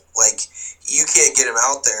gamble. Like, you can't get him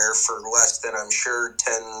out there for less than, I'm sure,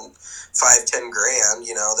 10 grand,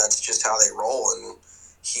 that's just how they roll, and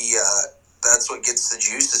he that's what gets the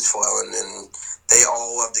juices flowing, and they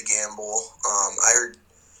all love to gamble. I heard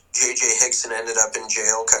J.J. Hickson ended up in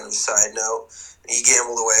jail, kind of a side note. He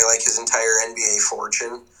gambled away like his entire NBA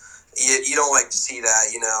fortune. You don't like to see that,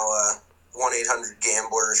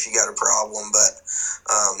 1-800-GAMBLER if you got a problem, but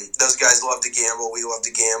those guys love to gamble. We love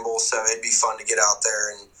to gamble, so it'd be fun to get out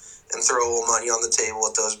there and throw a little money on the table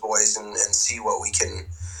with those boys and see what we can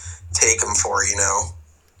take them for,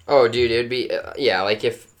 Oh, dude, it'd be like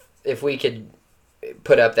if we could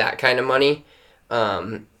put up that kind of money,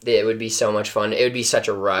 it would be so much fun. It would be such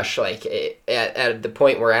a rush. Like, at the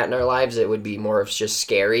point we're at in our lives, it would be more of just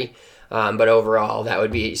scary. But overall, that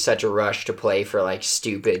would be such a rush to play for, like,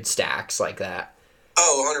 stupid stacks like that.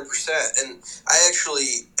 Oh, 100%. And I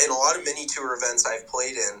actually, in a lot of mini tour events I've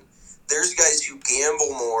played in, there's guys who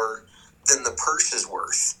gamble more than the purse is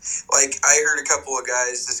worth. Like, I heard a couple of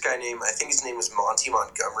guys, I think his name was Monty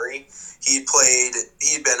Montgomery. He'd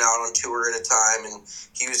been out on tour at a time, and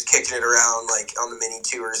he was kicking it around, like, on the mini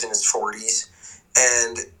tours in his 40s.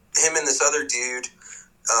 And him and this other dude,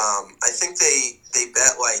 I think they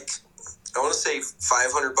bet, like, I want to say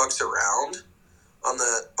 $500 a round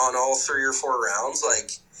on all 3 or 4 rounds.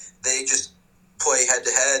 Like, they just play head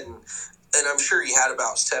to head, and I'm sure he had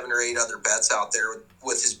about 7 or 8 other bets out there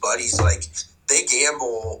with his buddies. Like, they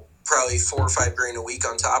gamble probably $4 or $5 grand a week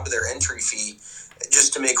on top of their entry fee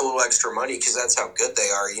just to make a little extra money, because that's how good they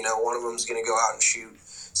are. One of them's going to go out and shoot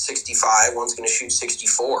 65, one's going to shoot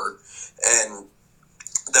 64, and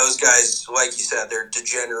those guys, like you said, they're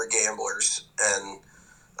degenerate gamblers, and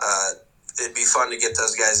it'd be fun to get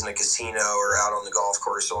those guys in a casino or out on the golf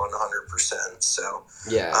course on 100%. So,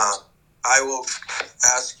 yeah. I will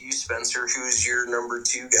ask you, Spencer, who's your number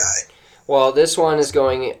 2 guy? Well, this one is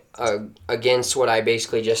going against what I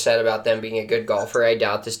basically just said about them being a good golfer. I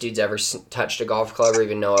doubt this dude's ever touched a golf club or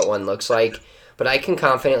even know what one looks like. But I can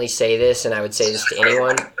confidently say this, and I would say this to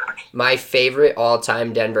anyone. My favorite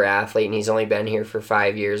all-time Denver athlete, and he's only been here for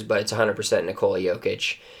 5 years, but it's 100% Nikola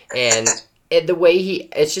Jokic. And the way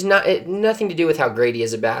it's just nothing to do with how great he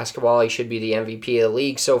is at basketball. He should be the MVP of the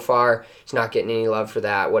league so far. He's not getting any love for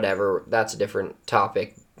that, whatever. That's a different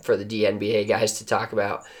topic for the DNBA guys to talk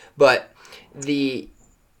about. But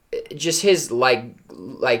just his like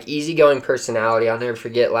easygoing personality. I'll never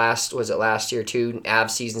forget last year too, Avs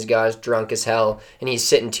seasons ago, I was drunk as hell, and he's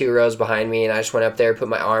sitting 2 rows behind me, and I just went up there, put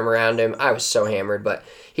my arm around him. I was so hammered, but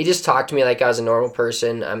he just talked to me like I was a normal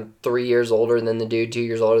person. I'm 3 years older than the dude, 2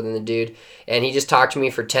 years older than the dude, and he just talked to me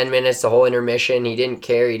for 10 minutes, the whole intermission. He didn't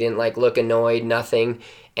care. He didn't look annoyed, nothing.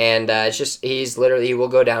 And it's just, he will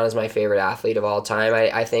go down as my favorite athlete of all time,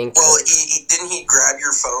 I think. Well, didn't he grab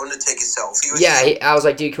your phone to take a selfie with you? Yeah, I was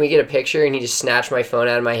like, dude, can we get a picture? And he just snatched my phone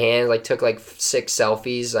out of my hand, took 6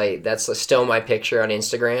 selfies. That's still my picture on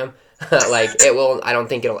Instagram. I don't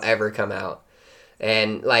think it'll ever come out.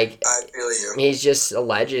 And, I feel you. He's just a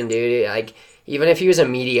legend, dude. even if he was a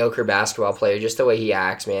mediocre basketball player, just the way he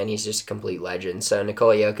acts, man, he's just a complete legend. So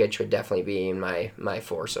Nikola Jokic would definitely be in my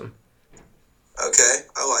foursome. Okay,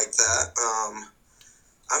 I like that.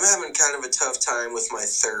 I'm having kind of a tough time with my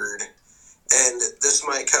third, and this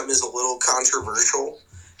might come as a little controversial,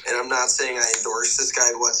 and I'm not saying I endorse this guy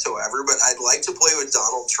whatsoever, but I'd like to play with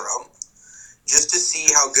Donald Trump just to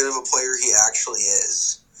see how good of a player he actually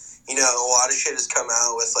is. You know, a lot of shit has come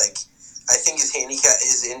out with, like, I think his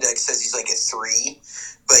index says he's like a 3,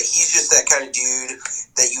 but he's just that kind of dude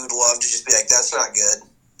that you would love to just be like, that's not good.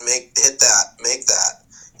 Make that.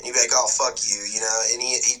 And you'd be like, oh, fuck you, you know? And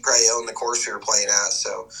he'd probably own the course we were playing at,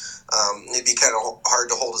 so it'd be kind of hard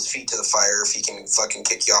to hold his feet to the fire if he can fucking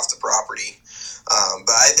kick you off the property.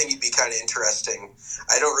 But I think it'd be kind of interesting.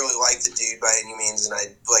 I don't really like the dude by any means, and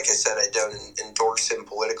like I said, I don't endorse him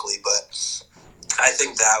politically, but I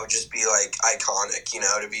think that would just be, like, iconic, you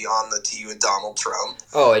know, to be on the tee with Donald Trump.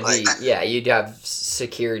 Oh, you'd have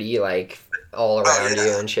security, like, all around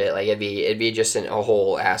you and shit. Like, it'd be just a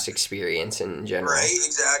whole ass experience in general. Right,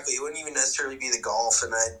 exactly. It wouldn't even necessarily be the golf,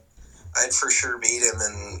 and I'd for sure beat him,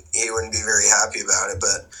 and he wouldn't be very happy about it,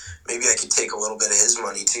 but maybe I could take a little bit of his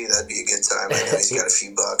money, too. That'd be a good time. I know he's got a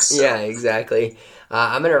few bucks. So. Yeah, exactly.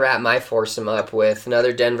 I'm going to wrap my foursome up with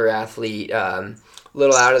another Denver athlete,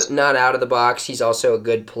 not out of the box. He's also a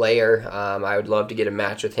good player. I would love to get a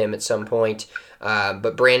match with him at some point.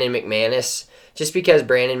 But Brandon McManus, just because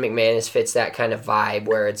Brandon McManus fits that kind of vibe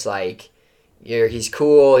where it's like, he's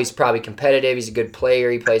cool, he's probably competitive, he's a good player,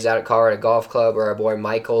 he plays out at Colorado Golf Club, or our boy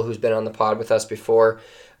Michael, who's been on the pod with us before,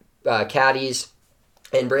 caddies.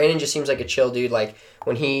 And Brandon just seems like a chill dude. Like,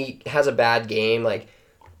 when he has a bad game, like,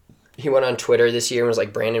 he went on Twitter this year and was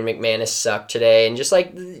like, Brandon McManus sucked today, and just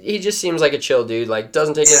like, he just seems like a chill dude, like,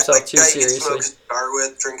 doesn't take himself like too seriously. Smoke a cigar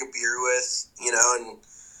with, drink a beer with, you know, and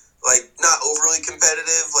like, not overly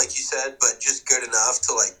competitive, like you said, but just good enough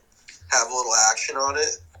to, like, have a little action on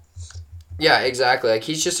it. Yeah, exactly. Like,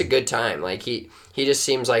 he's just a good time. Like, he just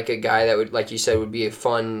seems like a guy that would, like you said, would be a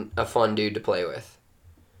fun dude to play with.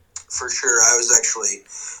 For sure. I was actually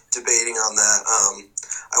debating on that.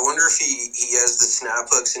 I wonder if he has the snap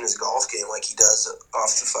hooks in his golf game like he does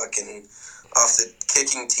off the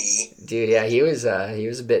kicking tee. Dude, yeah, he was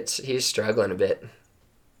struggling a bit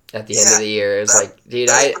at the end of the year. It was like, dude,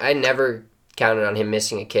 I never counted on him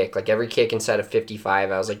missing a kick. Like, every kick inside of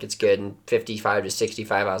 55, I was like, it's good. And 55 to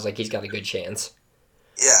 65, I was like, he's got a good chance.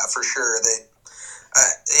 Yeah, for sure.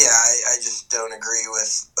 I just don't agree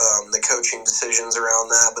with the coaching decisions around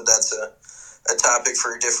that, but that's a topic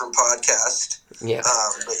for a different podcast. Yeah.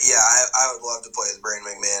 But yeah, I would love to play with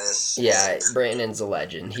Brandon McManus. Yeah, Brandon's a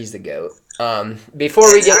legend. He's the GOAT. Real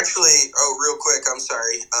quick, I'm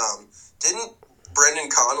sorry. Didn't Brendan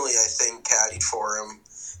Connolly, I think, caddied for him,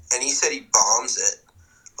 and he said he bombs it.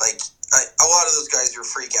 Like, a lot of those guys are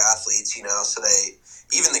freak athletes, you know, so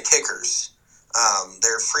even the kickers,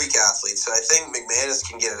 they're freak athletes. So I think McManus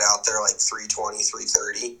can get it out there like 320,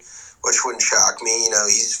 330, which wouldn't shock me. You know,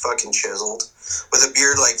 he's fucking chiseled. With a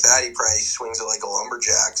beard like that, he probably swings it like a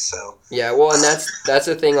lumberjack. So yeah, well, and that's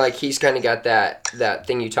the thing. Like, he's kind of got that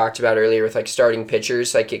thing you talked about earlier with, like, starting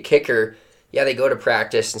pitchers. Like, a kicker, yeah, they go to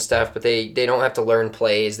practice and stuff, but they don't have to learn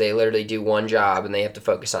plays. They literally do one job, and they have to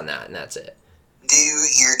focus on that, and that's it. Do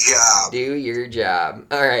your job.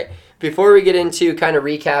 All right. Before we get into kind of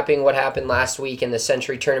recapping what happened last week in the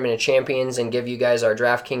Century Tournament of Champions and give you guys our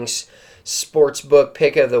DraftKings Sportsbook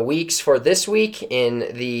pick of the weeks for this week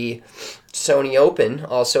in the Sony Open,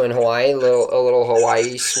 also in Hawaii, a little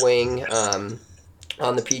Hawaii swing on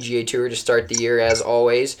the PGA Tour to start the year, as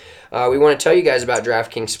always. We want to tell you guys about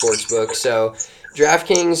DraftKings Sportsbook. So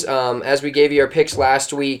DraftKings, as we gave you our picks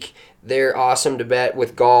last week, they're awesome to bet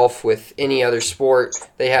with golf, with any other sport.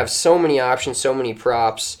 They have so many options, so many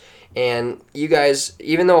props. And you guys,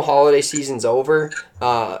 even though holiday season's over,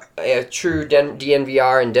 true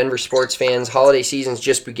DNVR and Denver sports fans, holiday season's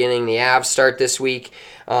just beginning. The Avs start this week.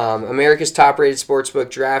 America's top-rated sportsbook,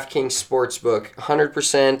 DraftKings Sportsbook,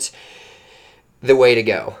 100% the way to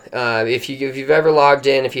go. If you've ever logged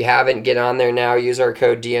in, if you haven't, get on there now. Use our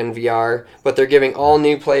code DNVR. But they're giving all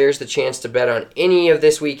new players the chance to bet on any of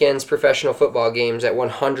this weekend's professional football games at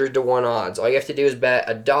 100-1 odds. All you have to do is bet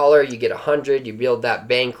 $1, you get 100, you build that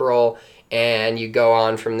bankroll, and you go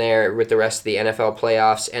on from there with the rest of the NFL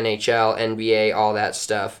playoffs, NHL, NBA, all that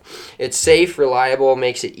stuff. It's safe, reliable,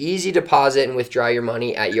 makes it easy to deposit and withdraw your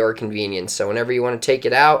money at your convenience. So whenever you want to take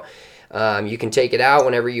it out, you can take it out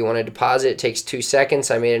whenever you want to deposit. It takes 2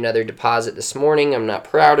 seconds. I made another deposit this morning. I'm not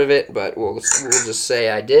proud of it, but we'll just say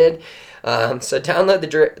I did. So download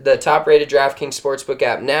the top-rated DraftKings Sportsbook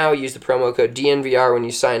app now. Use the promo code DNVR when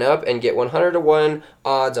you sign up and get 100-to-1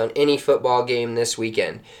 odds on any football game this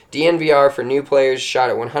weekend. DNVR for new players, shot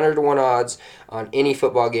at 100-to-1 odds on any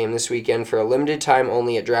football game this weekend for a limited time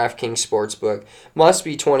only at DraftKings Sportsbook. Must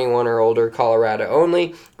be 21 or older, Colorado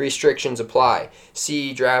only. Restrictions apply.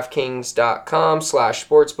 See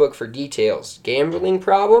DraftKings.com/sportsbook for details. Gambling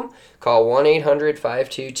problem? Call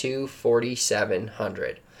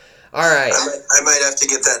 1-800-522-4700. All right. I might have to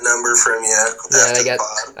get that number from you. Yeah,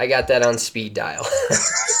 I got that on speed dial.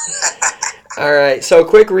 All right, so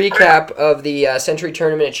quick recap of the Century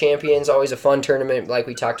Tournament of Champions. Always a fun tournament like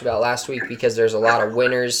we talked about last week because there's a lot of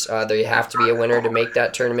winners. There have to be a winner to make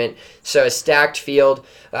that tournament. So a stacked field.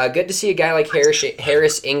 Good to see a guy like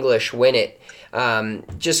Harris English win it.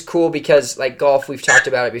 Just cool because like golf, we've talked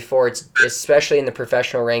about it before. It's especially in the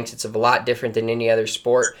professional ranks, it's a lot different than any other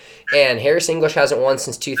sport. And Harris English hasn't won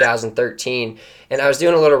since 2013. And I was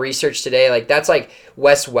doing a little research today. Like that's like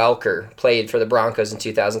Wes Welker played for the Broncos in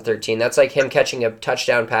 2013. That's like him catching a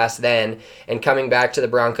touchdown pass then and coming back to the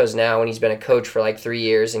Broncos now when he's been a coach for like 3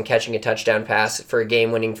 years and catching a touchdown pass for a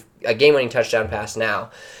game-winning touchdown pass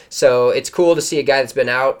now. So it's cool to see a guy that's been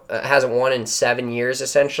out, hasn't won in 7 years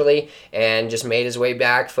essentially, and just made his way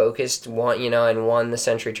back, focused, and won the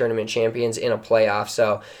Century Tournament Champions in a playoff.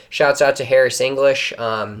 So shouts out to Harris English.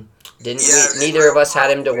 Neither of us had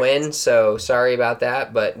him to win, so sorry about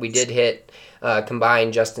that, but we did hit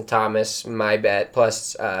combined Justin Thomas, my bet,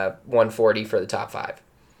 plus 140 for the top 5.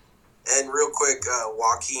 And real quick,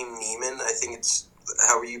 Joaquin Neiman, I think it's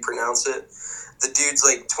how you pronounce it. The dude's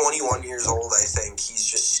like 21 years old, I think. He's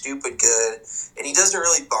just stupid good. And he doesn't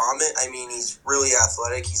really bomb it. I mean, he's really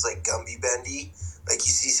athletic. He's like Gumby Bendy. Like, you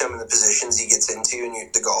see some of the positions he gets into and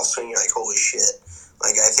the golf swing, you're like, holy shit.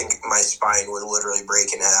 Like, I think my spine would literally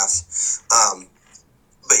break in half.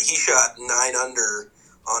 But he shot 9 under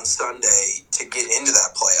on Sunday to get into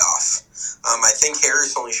that playoff. I think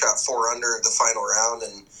Harris only shot 4 under at the final round,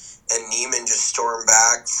 and Neiman just stormed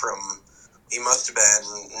back from... He must have been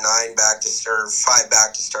 5 back to start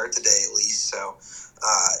the day at least. So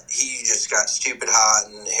he just got stupid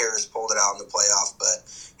hot, and Harris pulled it out in the playoff. But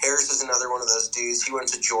Harris is another one of those dudes. He went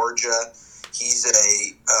to Georgia. He's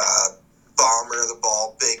a bomber of the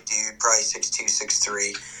ball, big dude, probably 6'2",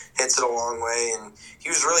 6'3", hits it a long way. And he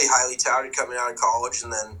was really highly touted coming out of college,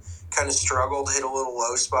 and then kind of struggled, hit a little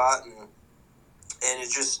low spot, and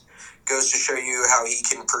it just goes to show you how he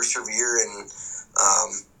can persevere. And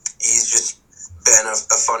he's just been a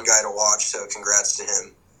fun guy to watch, so congrats to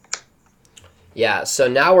him. Yeah, so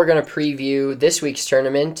now we're going to preview this week's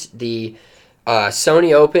tournament, the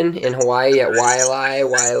Sony Open in Hawaii at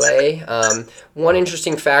Wai'alae. One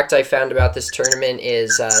interesting fact I found about this tournament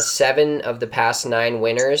is 7 of the past 9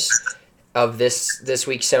 winners of this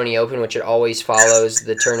week's Sony Open, which it always follows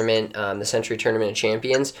the tournament, the Century Tournament of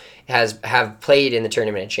Champions, have played in the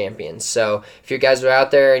Tournament of Champions. So if you guys are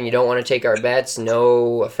out there and you don't want to take our bets,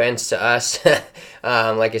 no offense to us.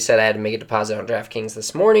 Like I said, I had to make a deposit on DraftKings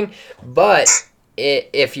this morning, but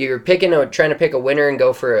if you're trying to pick a winner and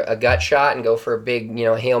go for a gut shot and go for a big,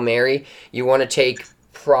 Hail Mary, you want to take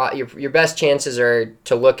your best chances are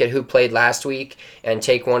to look at who played last week and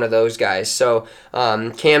take one of those guys. So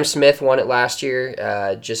Cam Smith won it last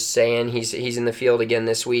year. Just saying, he's in the field again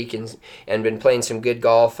this week and been playing some good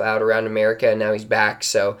golf out around America, and now he's back.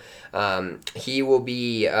 So he will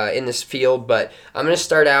be in this field. But I'm going to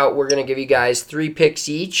start out. We're going to give you guys 3 picks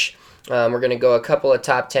each. We're going to go a couple of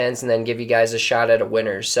top 10s and then give you guys a shot at a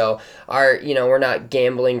winner. So we're not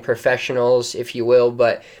gambling professionals, if you will,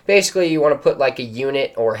 but basically you want to put like a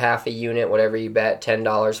unit or half a unit, whatever you bet, $10,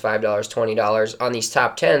 $5, $20 on these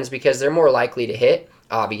top 10s because they're more likely to hit.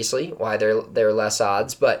 Obviously, why they're less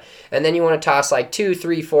odds, and then you want to toss like $2,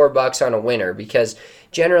 $3, $4 on a winner because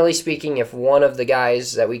generally speaking, if one of the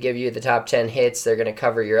guys that we give you the top 10 hits, they're going to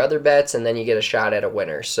cover your other bets, and then you get a shot at a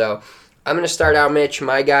winner. So I'm going to start out, Mitch,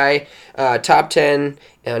 my guy, top 10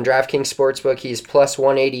 on DraftKings Sportsbook. He's plus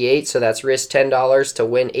 188, so that's risk $10 to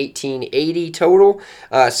win $18.80 total.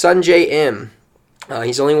 Sunjay M.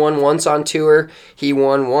 He's only won once on tour. He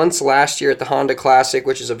won once last year at the Honda Classic,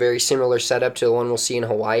 which is a very similar setup to the one we'll see in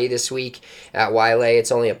Hawaii this week at Wai'alae.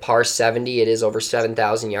 It's only a par 70. It is over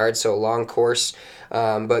 7,000 yards, so a long course.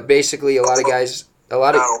 But basically, No,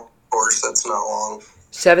 course, that's not long.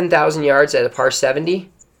 7,000 yards at a par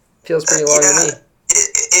 70? Feels pretty long to me.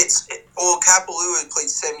 Kapalua played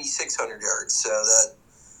 7,600 yards, so that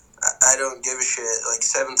I don't give a shit. Like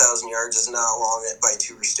 7,000 yards is not long by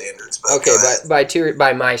tour standards. But okay,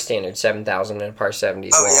 by my standards, 7,000 at a par 70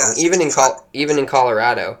 is long. Yeah, even in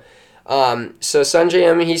Colorado, So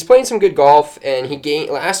Sanjay, I mean, he's playing some good golf, and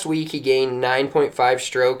last week he gained 9.5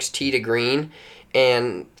 strokes tee to green,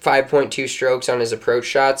 and 5.2 strokes on his approach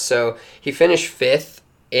shots. So he finished fifth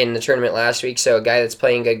in the tournament last week. So a guy that's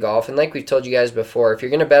playing good golf, and like we've told you guys before, if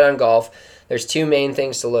you're gonna bet on golf, there's two main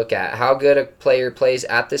things to look at: how good a player plays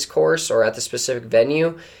at this course or at the specific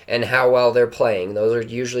venue, and how well they're playing. Those are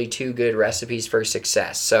usually two good recipes for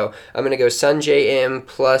success. So I'm gonna go Sanjay M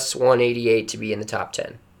plus 188 to be in the top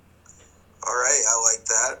 10. All right, I like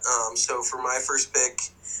that. So for my first pick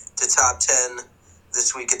to top 10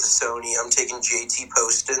 this week at the Sony, I'm taking JT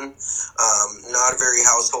Poston. Not a very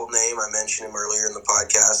household name. I mentioned him earlier in the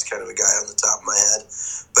podcast, kind of a guy on the top of my head.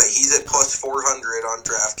 But he's at plus 400 on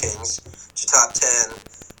DraftKings to top 10.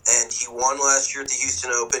 And he won last year at the Houston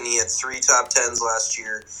Open. He had 3 top 10s last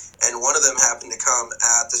year. And one of them happened to come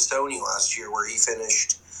at the Sony last year where he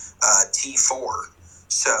finished T4.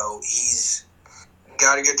 So he's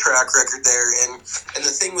got a good track record there, and the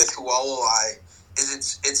thing with Wai'alae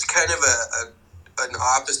is it's kind of an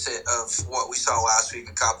opposite of what we saw last week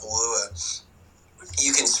at Kapalua.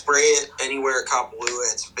 You can spray it anywhere at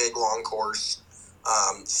Kapalua. It's a big, long course.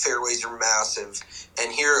 Fairways are massive,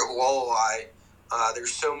 and here at Wai'alae,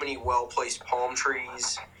 there's so many well-placed palm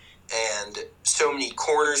trees and so many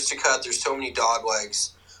corners to cut. There's so many dog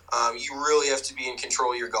legs. You really have to be in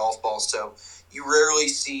control of your golf ball, so you rarely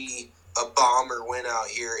see a bomber win out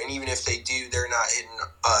here, and even if they do, they're not hitting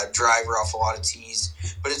a driver off a lot of tees.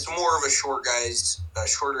 But it's more of a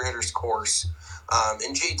shorter hitters course.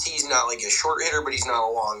 And JT's not like a short hitter, but he's not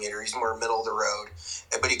a long hitter. He's more middle of the road,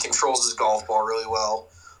 but he controls his golf ball really well.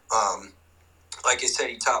 Like I said,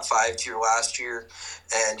 he top 5 tier last year,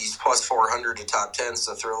 and he's plus 400 to top 10.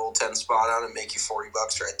 So throw a little 10 spot on it, make you $40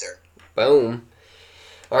 right there. Boom.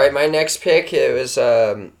 All right, my next pick, it was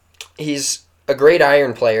he's a great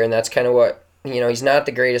iron player, and that's kind of what, he's not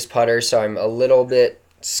the greatest putter, so I'm a little bit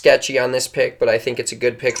sketchy on this pick, but I think it's a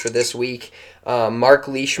good pick for this week. Mark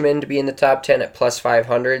Leishman to be in the top 10 at plus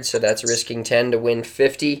 500, so that's risking 10 to win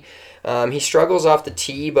 50. He struggles off the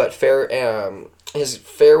tee, but his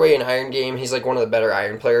fairway and iron game, he's like one of the better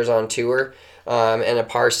iron players on tour. And a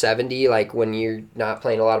par 70, like when you're not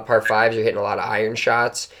playing a lot of par 5s, you're hitting a lot of iron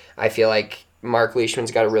shots. I feel like Mark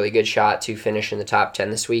Leishman's got a really good shot to finish in the top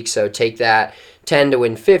 10 this week, so take that 10 to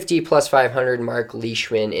win 50 plus 500. Mark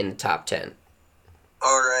Leishman in the top 10.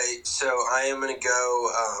 All right, so I am going to go,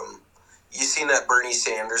 you seen that Bernie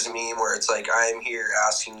Sanders meme where it's like, I am here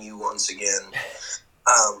asking you once again.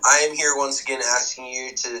 I am here once again asking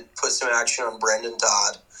you to put some action on Brendan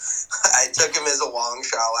Todd. I took him as a long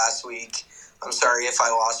shot last week. I'm sorry, if I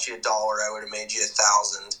lost you $1, I would have made you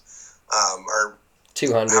 1,000. Or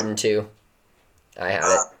 202. I had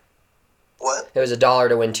it. What? It was $1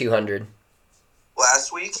 to win 200.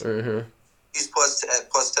 Last week? Mm-hmm. He's plus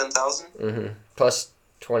 10,000? Mm-hmm. Plus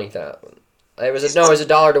 20,000. It was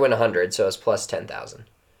 $1 to win 100, so it's plus 10,000.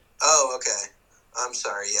 Oh, okay. I'm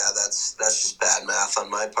sorry. Yeah, that's just bad math on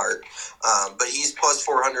my part. But he's plus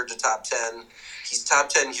 400 to top 10. He's top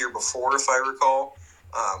 10 here before, if I recall.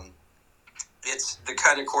 It's the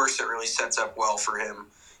kind of course that really sets up well for him.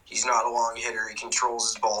 He's not a long hitter. He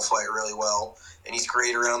controls his ball flight really well, and he's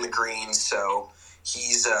great around the greens. So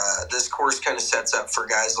he's this course kind of sets up for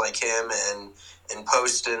guys like him and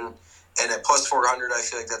Poston. And at plus 400, I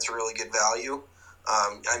feel like that's a really good value.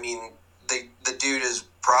 I mean, the dude is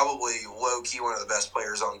probably low-key one of the best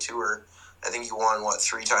players on tour. I think he won,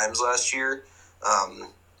 3 times last year,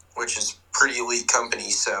 which is pretty elite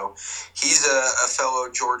company. So he's a fellow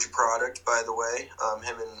Georgia product, by the way.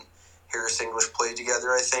 Him and Harris English played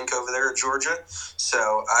together, I think, over there at Georgia.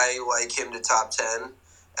 So I like him to top 10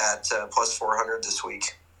 at plus 400 this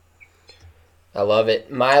week. I love it.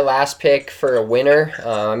 My last pick for a winner,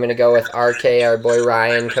 I'm going to go with RK, our boy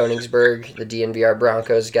Ryan Koenigsberg, the DNVR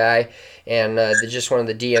Broncos guy, and just one of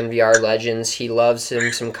the DNVR legends. He loves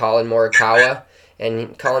him some Colin Morikawa,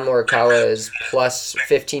 and Colin Morikawa is plus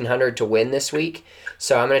 1,500 to win this week.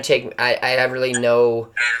 So I'm going to take – I have really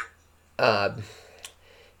no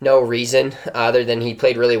reason other than he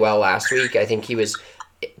played really well last week. I think he was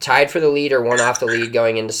tied for the lead or one off the lead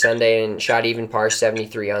going into Sunday and shot even par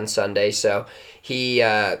 73 on Sunday. So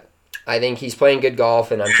I think he's playing good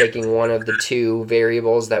golf, and I'm taking one of the 2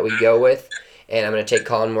 variables that we go with, and I'm going to take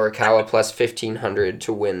Colin Morikawa plus 1,500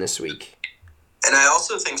 to win this week. And I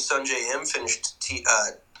also think Sanjay M finished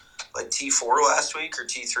T4 last week or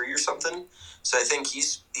T3 or something. So I think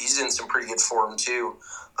he's in some pretty good form too.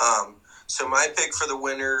 So my pick for the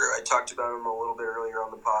winner, I talked about him a little bit earlier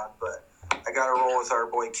on the pod, but I got to roll with our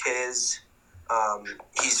boy Kiz.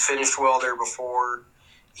 He's finished well there before.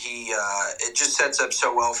 it just sets up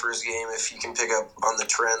so well for his game. If you can pick up on the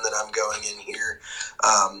trend that I'm going in here,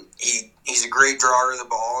 he's a great drawer of the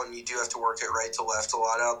ball, and you do have to work it right to left a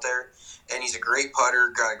lot out there. And he's a great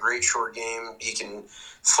putter, got a great short game. He can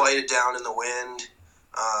flight it down in the wind,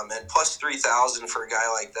 and plus 3,000 for a guy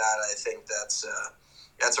like that. I think that's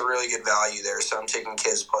a really good value there. So I'm taking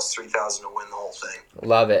Kiz plus 3,000 to win the whole thing.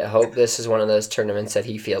 Love it. I hope this is one of those tournaments that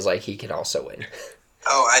he feels like he can also win.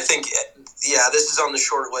 Oh, I think, yeah, this is on the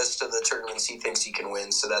short list of the tournaments he thinks he can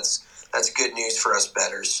win, so that's good news for us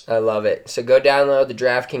bettors. I love it. So go download the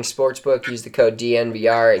DraftKings Sportsbook, use the code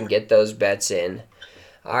DNVR, and get those bets in.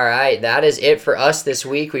 All right, that is it for us this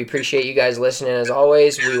week. We appreciate you guys listening as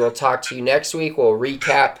always. We will talk to you next week. We'll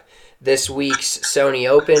recap this week's Sony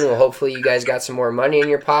Open. Well, hopefully you guys got some more money in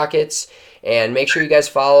your pockets. And make sure you guys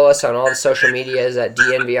follow us on all the social medias at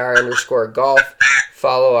DNVR_golf.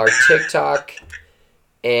 Follow our TikTok.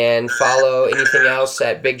 And follow anything else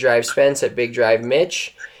at Big Drive Spence, at Big Drive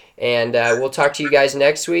Mitch. And we'll talk to you guys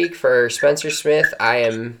next week. For Spencer Smith, I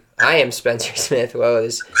am Spencer Smith. Whoa,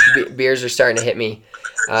 these beers are starting to hit me.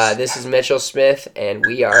 This is Mitchell Smith, and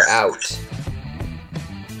we are out.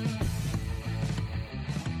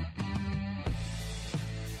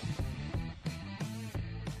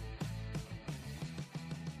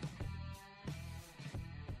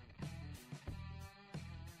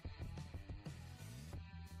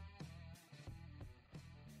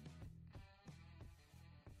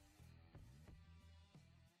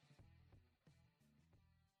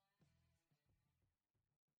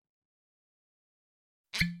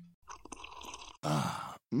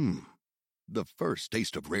 The first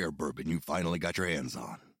taste of rare bourbon you finally got your hands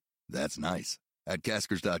on. That's nice. At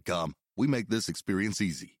Caskers.com, we make this experience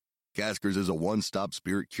easy. Caskers is a one-stop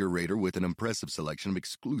spirit curator with an impressive selection of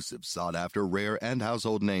exclusive, sought-after, rare, and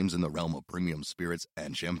household names in the realm of premium spirits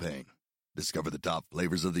and champagne. Discover the top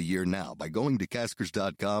flavors of the year now by going to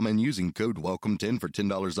Caskers.com and using code WELCOME10 for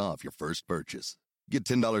 $10 off your first purchase. Get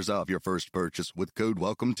 $10 off your first purchase with code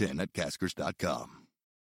WELCOME10 at Caskers.com.